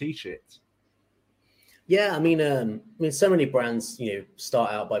from the t-shirts. Yeah, I mean, so many brands,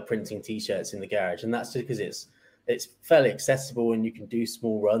 start out by printing T-shirts in the garage, and that's just because it's fairly accessible and you can do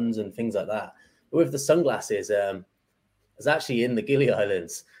small runs and things like that. But with the sunglasses, I was actually in the Gili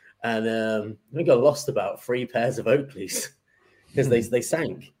Islands, and I think I lost about 3 pairs of Oakleys because they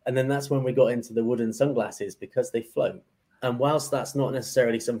sank. And then that's when we got into the wooden sunglasses because they float. And whilst that's not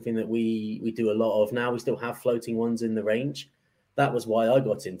necessarily something that we do a lot of now, we still have floating ones in the range. That was why I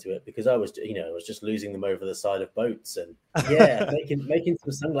got into it, because I was just losing them over the side of boats, and making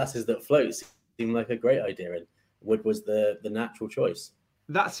some sunglasses that float seemed like a great idea, and wood was the natural choice.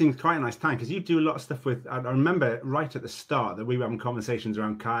 That seems quite a nice time, because you do a lot of stuff with. I remember right at the start that we were having conversations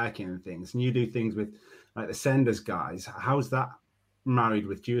around kayaking and you do things with like the Senders guys. How's that married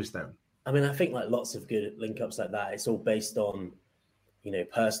with Dewerstone? I mean, I think like lots of good link ups like that, it's all based on,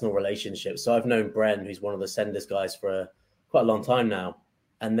 personal relationships. So I've known Bren, who's one of the Senders guys, for quite a long time now.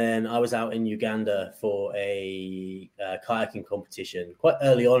 And then I was out in Uganda for a kayaking competition quite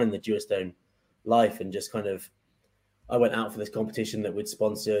early on in the Dewerstone life, and just I went out for this competition that we'd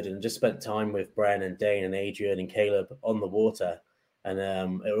sponsored and just spent time with Bren and Dane and Adrian and Caleb on the water. And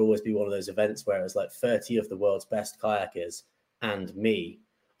it would always be one of those events where it was like 30 of the world's best kayakers and me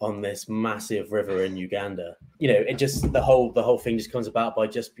on this massive river in Uganda. It just, the whole thing just comes about by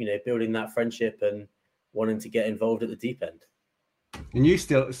just, building that friendship and wanting to get involved at the deep end. And you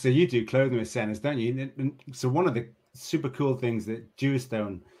do clothing with Senders, don't you? So one of the super cool things that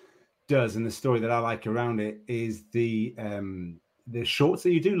Dewerstone does, and the story that I like around it, is the shorts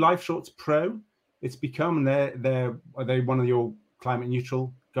that you do, Life Shorts Pro. It's become, are they one of your climate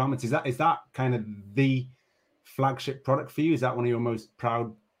neutral garments? Is that kind of the flagship product for you? Is that one of your most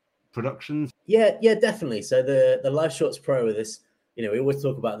proud productions? Yeah, definitely. So the Life Shorts Pro are this, we always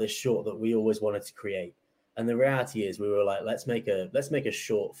talk about this short that we always wanted to create. And the reality is we were like, let's make a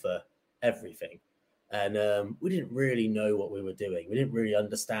short for everything. And we didn't really know what we were doing. We didn't really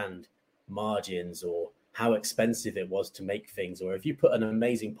understand margins or how expensive it was to make things, or if you put an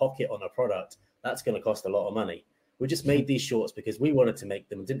amazing pocket on a product, that's going to cost a lot of money. We just made these shorts because we wanted to make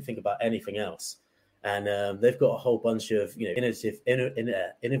them and didn't think about anything else. And they've got a whole bunch of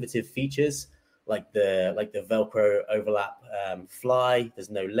innovative features, like the Velcro overlap fly. There's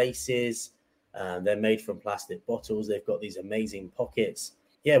no laces. They're made from plastic bottles. They've got these amazing pockets.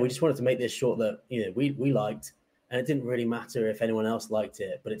 Yeah, we just wanted to make this short that we liked, and it didn't really matter if anyone else liked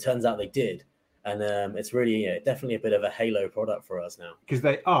it, but it turns out they did. And it's really definitely a bit of a halo product for us now, because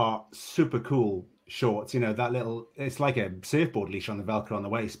they are super cool shorts. That little, it's like a surfboard leash on the Velcro on the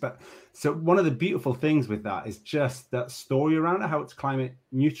waist. But so one of the beautiful things with that is just that story around it, how it's climate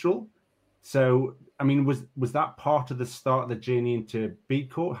neutral. So I mean, was that part of the start of the journey into Beat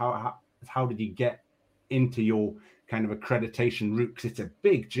Court? How did you get into your kind of accreditation route? Because it's a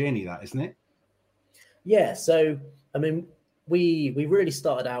big journey, that, isn't it? Yeah. So I mean, we really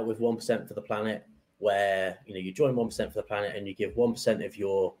started out with 1% for the planet, where you join 1% for the planet and you give 1% of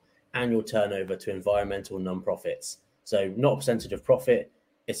your annual turnover to environmental non-profits. So not a percentage of profit,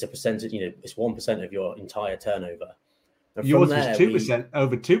 it's a percentage. It's 1% of your entire turnover. And yours was 2%,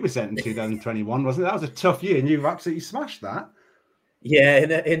 over 2% in 2021, wasn't it? That was a tough year, and you've absolutely smashed that. Yeah,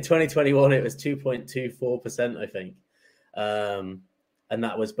 in 2021 it was 2.24%, I think, and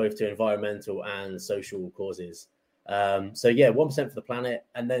that was both to environmental and social causes. So yeah, 1% for the planet,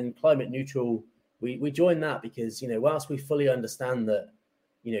 and then climate neutral. We joined that because whilst we fully understand that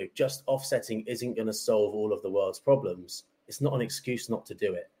just offsetting isn't going to solve all of the world's problems, it's not an excuse not to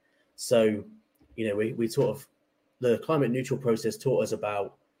do it. So we sort of, the climate neutral process taught us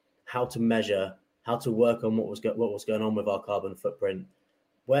about how to measure, how to work on what was going on with our carbon footprint,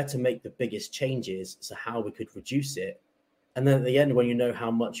 where to make the biggest changes, so how we could reduce it. And then at the end, when you know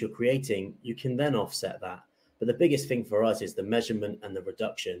how much you're creating, you can then offset that. But the biggest thing for us is the measurement and the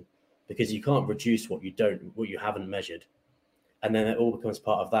reduction, because you can't reduce what you haven't measured. And then it all becomes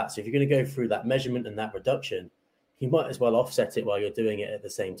part of that. So if you're going to go through that measurement and that reduction, you might as well offset it while you're doing it at the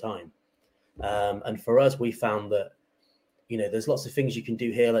same time. And for us, we found that, there's lots of things you can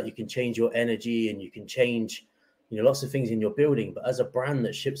do here, like you can change your energy and you can change, lots of things in your building. But as a brand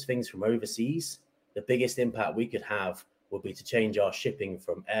that ships things from overseas, the biggest impact we could have would be to change our shipping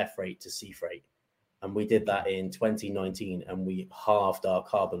from air freight to sea freight. And we did that in 2019, and we halved our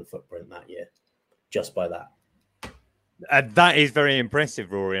carbon footprint that year just by that. That is very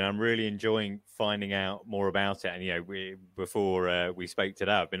impressive, Rory, and I'm really enjoying finding out more about it. And before we spoke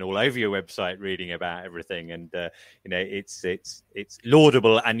today, I've been all over your website reading about everything, and it's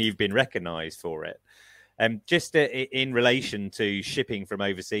laudable, and you've been recognised for it. Just in relation to shipping from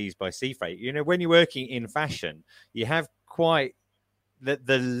overseas by sea freight, when you're working in fashion, you have quite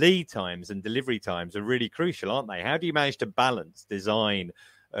the lead times and delivery times are really crucial, aren't they? How do you manage to balance design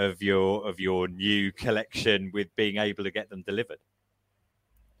of your new collection with being able to get them delivered?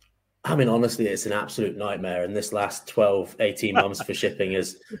 I mean, honestly, it's an absolute nightmare. And this last 12, 18 months for shipping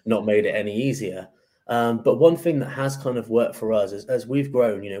has not made it any easier. But one thing that has kind of worked for us is, as we've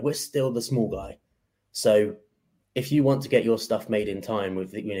grown, we're still the small guy. So if you want to get your stuff made in time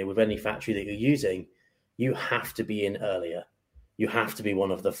with any factory that you're using, you have to be in earlier. You have to be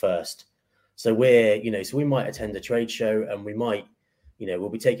one of the first. So we might attend a trade show, and we might, we'll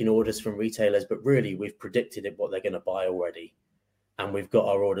be taking orders from retailers, but really we've predicted what they're going to buy already. And we've got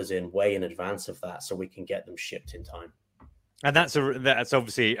our orders in way in advance of that, so we can get them shipped in time. And that's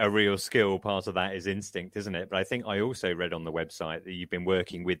obviously a real skill. Part of that is instinct, isn't it? But I think I also read on the website that you've been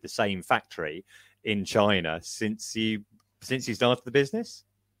working with the same factory in China since you started the business.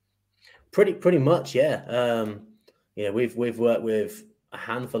 Pretty much, yeah. We've worked with a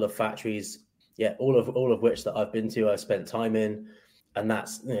handful of factories, all of which that I've been to, I've spent time in, and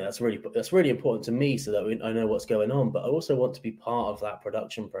that's really important to me, so that I know what's going on. But I also want to be part of that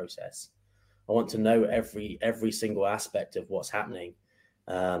production process. I want to know every single aspect of what's happening,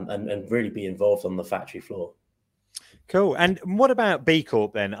 and really be involved on the factory floor. Cool. And what about B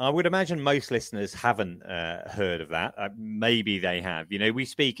Corp then? I would imagine most listeners haven't heard of that. Maybe they have. We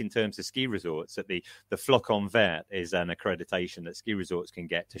speak in terms of ski resorts that the Flocon Vert is an accreditation that ski resorts can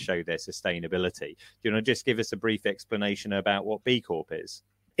get to show their sustainability. Do you want to just give us a brief explanation about what B Corp is?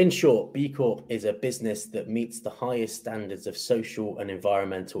 In short, B Corp is a business that meets the highest standards of social and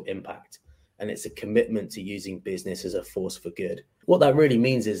environmental impact, and it's a commitment to using business as a force for good. What that really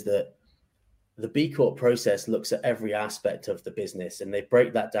means is that the B Corp process looks at every aspect of the business, and they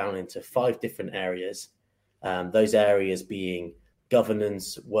break that down into 5 different areas. Those areas being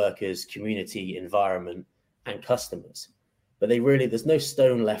governance, workers, community, environment, and customers. But there's no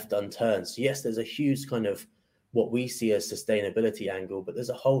stone left unturned. So yes, there's a huge kind of what we see as sustainability angle, but there's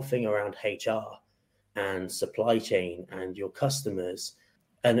a whole thing around HR and supply chain and your customers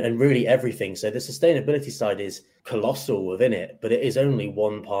and really everything. So the sustainability side is colossal within it, but it is only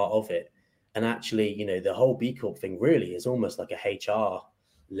one part of it. And actually, the whole B Corp thing really is almost like a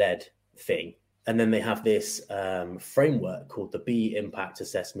HR-led thing. And then they have this framework called the B Impact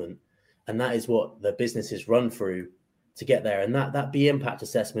Assessment. And that is what the businesses run through to get there. And that B Impact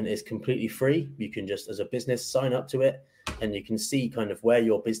Assessment is completely free. You can just, as a business, sign up to it, and you can see kind of where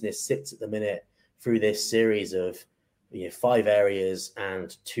your business sits at the minute through this series of 5 areas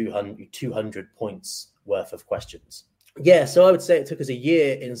and 200 points worth of questions. Yeah, so I would say it took us a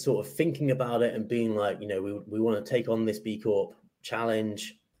year in sort of thinking about it and being like, we want to take on this B Corp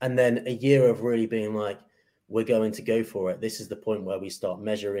challenge. And then a year of really being like, we're going to go for it. This is the point where we start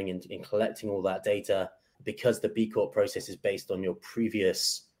measuring and collecting all that data, because the B Corp process is based on your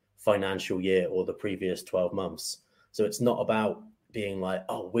previous financial year or the previous 12 months. So it's not about being like,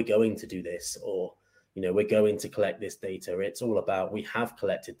 oh, we're going to do this, or, we're going to collect this data. It's all about, we have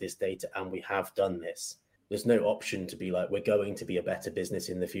collected this data and we have done this. There's no option to be like, we're going to be a better business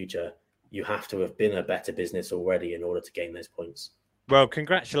in the future. You have to have been a better business already in order to gain those points. Well,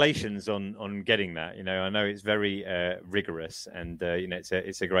 congratulations on getting that. I know it's very rigorous, and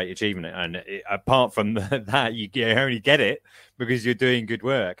it's a great achievement. And apart from that, you only get it because you're doing good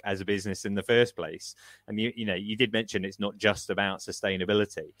work as a business in the first place. And you did mention it's not just about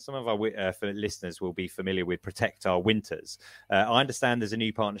sustainability. Some of our listeners will be familiar with Protect Our Winters. I understand there's a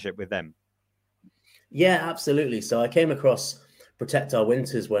new partnership with them. Yeah, absolutely. So I came across Protect Our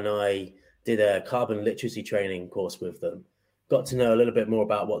Winters when I did a carbon literacy training course with them. Got to know a little bit more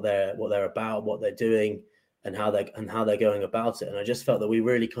about what they're about, what they're doing, and how they're going about it. And I just felt that we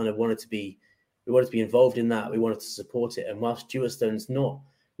really kind of wanted to be involved in that. We wanted to support it. And whilst Dewerstone's not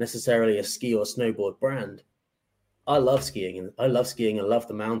necessarily a ski or snowboard brand, I love skiing and I love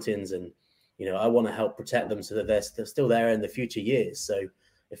the mountains, and I want to help protect them so that they're still there in the future years. So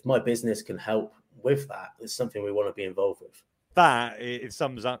if my business can help with that, it's something we want to be involved with. That it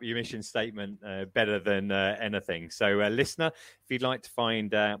sums up your mission statement better than anything. So, listener, if you'd like to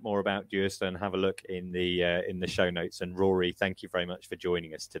find out more about Dewerstone, have a look in the show notes. And Rory, thank you very much for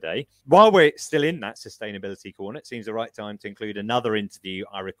joining us today. While we're still in that sustainability corner, it seems the right time to include another interview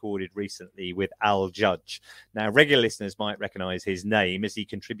I recorded recently with Al Judge. Now, regular listeners might recognise his name as he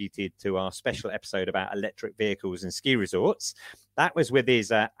contributed to our special episode about electric vehicles and ski resorts. That was with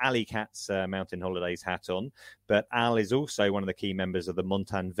his Alley Cats Mountain Holidays hat on. But Al is also one of the key members of the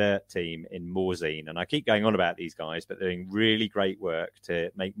Montagne Verte team in Morzine. And I keep going on about these guys, but they're doing really great work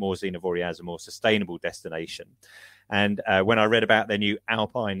to make Morzine of Oriaz a more sustainable destination. And when I read about their new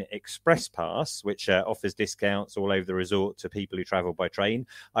Alpine Express Pass, which offers discounts all over the resort to people who travel by train,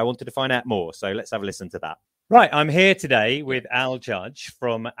 I wanted to find out more. So let's have a listen to that. Right, I'm here today with Al Judge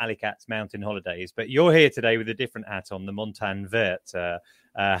from Alley Cats Mountain Holidays, but you're here today with a different hat on, the Montagne Verte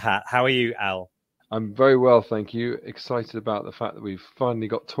hat. How are you, Al? I'm very well, thank you. Excited about the fact that we've finally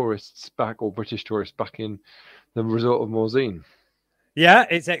got tourists back, or British tourists back in the resort of Morzine. Yeah,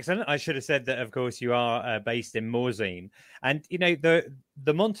 it's excellent. I should have said that, of course, you are based in Morzine. And,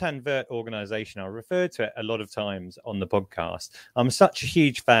 the Montagne Verte organisation, I referred to it a lot of times on the podcast. I'm such a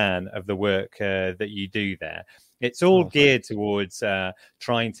huge fan of the work that you do there. It's all geared towards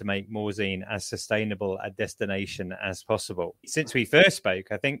trying to make Morzine as sustainable a destination as possible. Since we first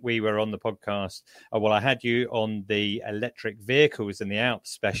spoke, I think we were on the podcast. I had you on the electric vehicles in the Alps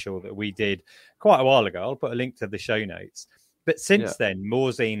special that we did quite a while ago. I'll put a link to the show notes. But since then,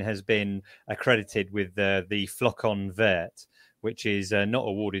 Morzine has been accredited with the Flocon Vert, which is not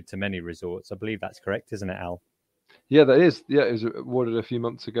awarded to many resorts. I believe that's correct, isn't it, Al? Yeah, that is. Yeah, it was awarded a few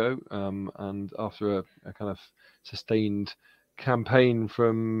months ago, and after a kind of sustained campaign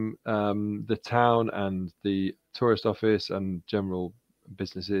from the town and the tourist office and general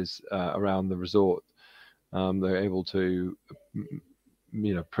businesses around the resort, they're able to,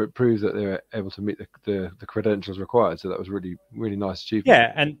 prove that they're able to meet the credentials required. So that was really, really nice achievement.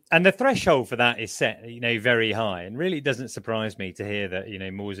 Yeah, and the threshold for that is set, very high, and really doesn't surprise me to hear that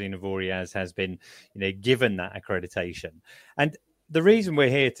Morzine of Oriaz has been, given that accreditation. And the reason we're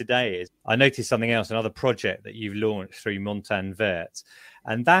here today is I noticed something else, another project that you've launched through Montagne Verte,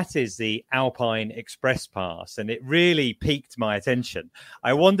 and that is the Alpine Express Pass. And it really piqued my attention.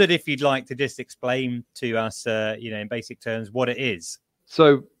 I wondered if you'd like to just explain to us, in basic terms, what it is.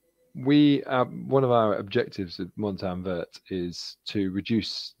 So we one of our objectives at Montagne Verte is to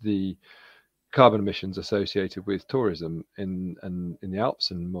reduce the carbon emissions associated with tourism in the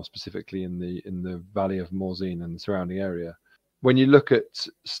Alps, and more specifically in the valley of Morzine and the surrounding area. When you look at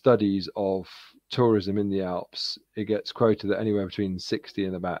studies of tourism in the Alps, it gets quoted that anywhere between 60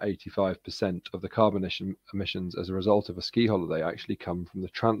 and about 85% of the carbon emissions as a result of a ski holiday actually come from the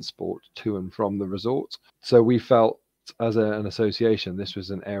transport to and from the resort. So we felt, as an association, this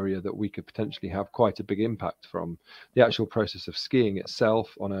was an area that we could potentially have quite a big impact from. The actual process of skiing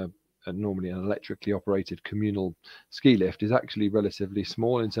itself on a normally an electrically operated communal ski lift is actually relatively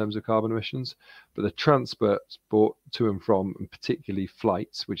small in terms of carbon emissions, but the transport to and from, and particularly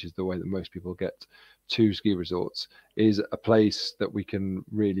flights, which is the way that most people get to ski resorts, is a place that we can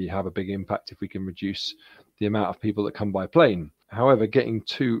really have a big impact if we can reduce the amount of people that come by plane. However, getting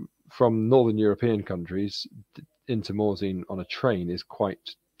from Northern European countries into Morzine on a train is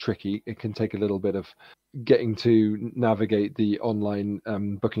quite tricky. It can take a little bit of getting to navigate the online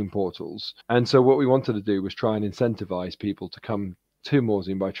booking portals. And so what we wanted to do was try and incentivize people to come to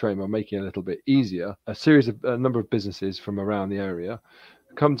Morzine by train by making it a little bit easier. A number of businesses from around the area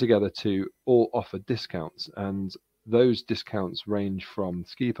come together to all offer discounts, and those discounts range from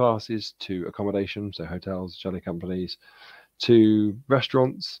ski passes to accommodation, so hotels, chalet companies, to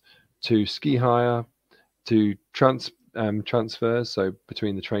restaurants, to ski hire, to transfers, so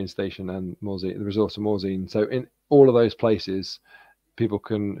between the train station and Morzine, the resort of Morzine. So in all of those places, people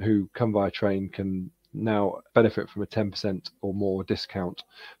who come via train can now benefit from a 10% or more discount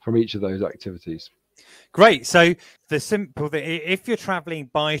from each of those activities. Great. So if you're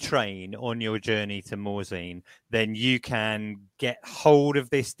traveling by train on your journey to Morzine, then you can get hold of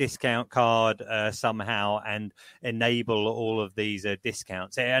this discount card somehow and enable all of these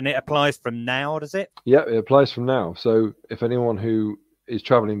discounts. And it applies from now, does it? Yeah, it applies from now. So if anyone who is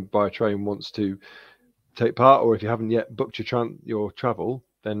traveling by train wants to take part, or if you haven't yet booked your travel,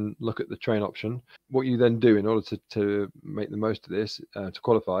 then look at the train option. What you then do in order to make the most of this, to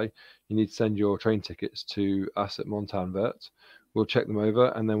qualify, you need to send your train tickets to us at Montagne Verte. We'll check them over,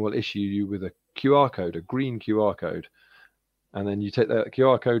 and then we'll issue you with a QR code, a green QR code. And then you take that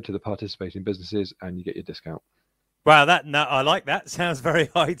QR code to the participating businesses and you get your discount. Wow, I like that. Sounds very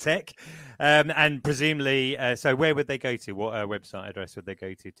high tech. And presumably, so where would they go to? What website address would they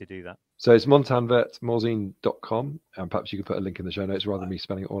go to do that? So it's montagnevertemorzine.com, and perhaps you could put a link in the show notes rather than me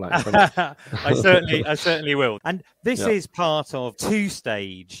spelling it all out in front of you. I certainly will. And this is part of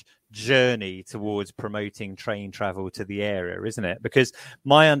two-stage journey towards promoting train travel to the area, isn't it? Because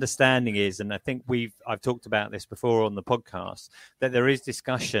my understanding is, and I think I've talked about this before on the podcast, that there is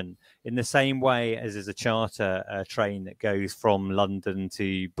discussion in the same way as there's a charter train that goes from London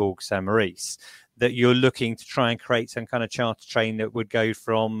to Bourg Saint-Maurice, that you're looking to try and create some kind of charter train that would go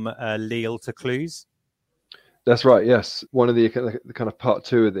from Lille to Cluse. That's right. Yes. One of the kind of part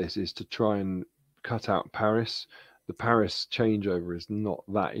two of this is to try and cut out Paris. The Paris changeover is not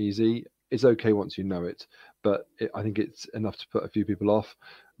that easy. It's okay once you know it, but I think it's enough to put a few people off.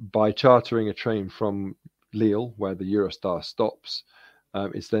 By chartering a train from Lille, where the Eurostar stops,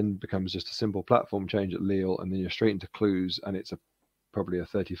 it then becomes just a simple platform change at Lille, and then you're straight into Cluse, and it's probably a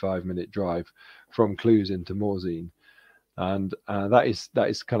 35-minute drive from Cluse into Morzine. And that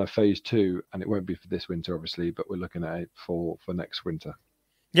is kind of phase two, and it won't be for this winter, obviously, but we're looking at it for next winter.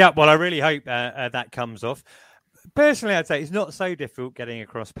 Yeah, well, I really hope that comes off. Personally, I'd say it's not so difficult getting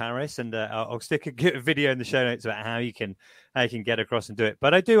across Paris, and I'll stick a video in the show notes about how you can get across and do it.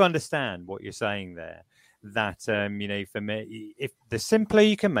 But I do understand what you're saying there. that, for me, if the simpler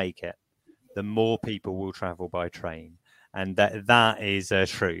you can make it, the more people will travel by train. And that is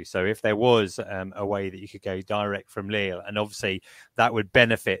true. So if there was a way that you could go direct from Lille, and obviously that would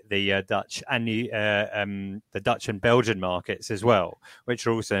benefit the Dutch and the Dutch and Belgian markets as well, which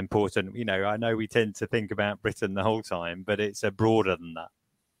are also important. I know we tend to think about Britain the whole time, but it's broader than that.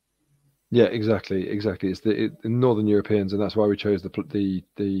 Yeah, exactly. It's the Northern Europeans, and that's why we chose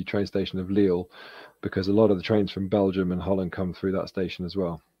the train station of Lille, because a lot of the trains from Belgium and Holland come through that station as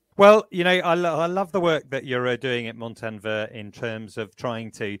well. Well, I love the work that you're doing at Montanvert in terms of trying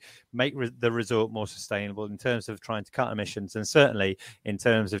to make the resort more sustainable, in terms of trying to cut emissions, and certainly in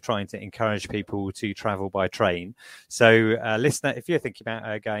terms of trying to encourage people to travel by train. So, listener, if you're thinking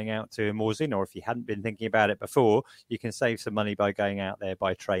about going out to Morzine, or if you hadn't been thinking about it before, you can save some money by going out there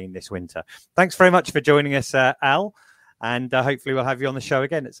by train this winter. Thanks very much for joining us, Al, and hopefully we'll have you on the show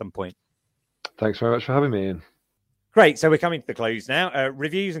again at some point. Thanks very much for having me, Ian. Great. So we're coming to the close now.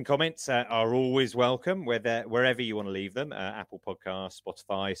 Reviews and comments are always welcome, wherever you want to leave them. Apple Podcasts,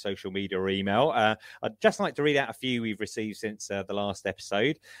 Spotify, social media, or email. I'd just like to read out a few we've received since the last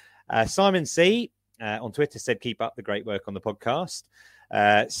episode. Simon C. On Twitter said, keep up the great work on the podcast.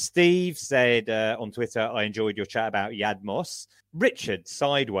 Steve said on Twitter, I enjoyed your chat about Yadmos. Richard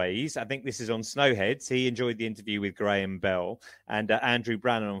Sideways, I think this is on Snowheads. He enjoyed the interview with Graham Bell. And Andrew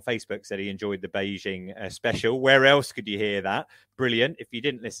Brannon on Facebook said he enjoyed the Beijing special. Where else could you hear that? Brilliant. If you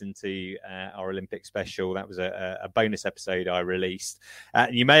didn't listen to our Olympic special, that was a bonus episode I released.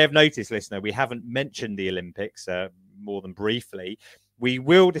 You may have noticed, listener, we haven't mentioned the Olympics more than briefly. We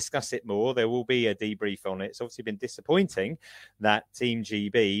will discuss it more. There will be a debrief on it. It's obviously been disappointing that Team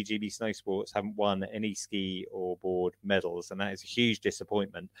GB Snow Sports, haven't won any ski or board medals, and that is a huge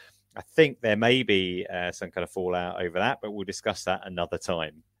disappointment. I think there may be some kind of fallout over that, but we'll discuss that another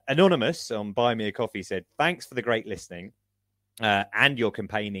time. Anonymous on Buy Me a Coffee said, thanks for the great listening. And your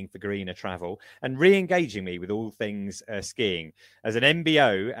campaigning for greener travel, and re-engaging me with all things skiing. As an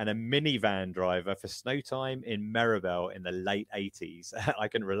MBO and a minivan driver for snow time in Meribel in the late 80s, I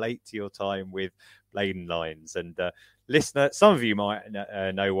can relate to your time with Bladen Lines. And listener, some of you might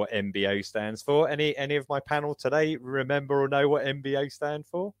know what MBO stands for. Any of my panel today remember or know what MBO stand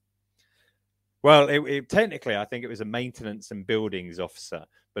for? Well, it technically, I think it was a maintenance and buildings officer,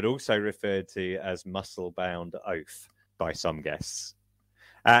 but also referred to as muscle-bound oaf by some guests.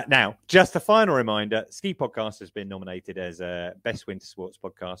 Now, just a final reminder, Ski Podcast has been nominated as a Best Winter Sports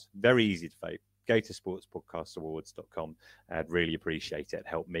Podcast. Very easy to vote. Go to sportspodcastawards.com. I'd really appreciate it.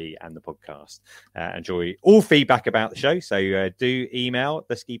 Help me and the podcast. Enjoy all feedback about the show. So do email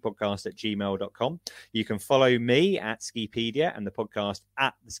the skipodcast@gmail.com. You can follow me at Skipedia and the podcast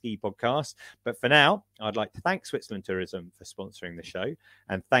at the Ski Podcast. But for now, I'd like to thank Switzerland Tourism for sponsoring the show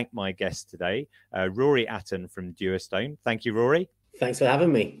and thank my guest today, Rory Atton from Dewerstone. Thank you, Rory. Thanks for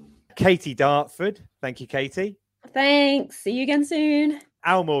having me. Katie Dartford. Thank you, Katie. Thanks. See you again soon.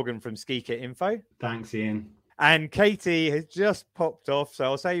 Al Morgan from Ski Kit Info. Thanks, Ian. And Katie has just popped off, so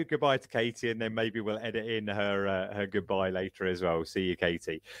I'll say goodbye to Katie, and then maybe we'll edit in her goodbye later as well. See you,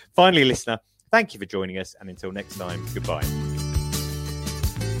 Katie. Finally, listener, thank you for joining us, and until next time, goodbye.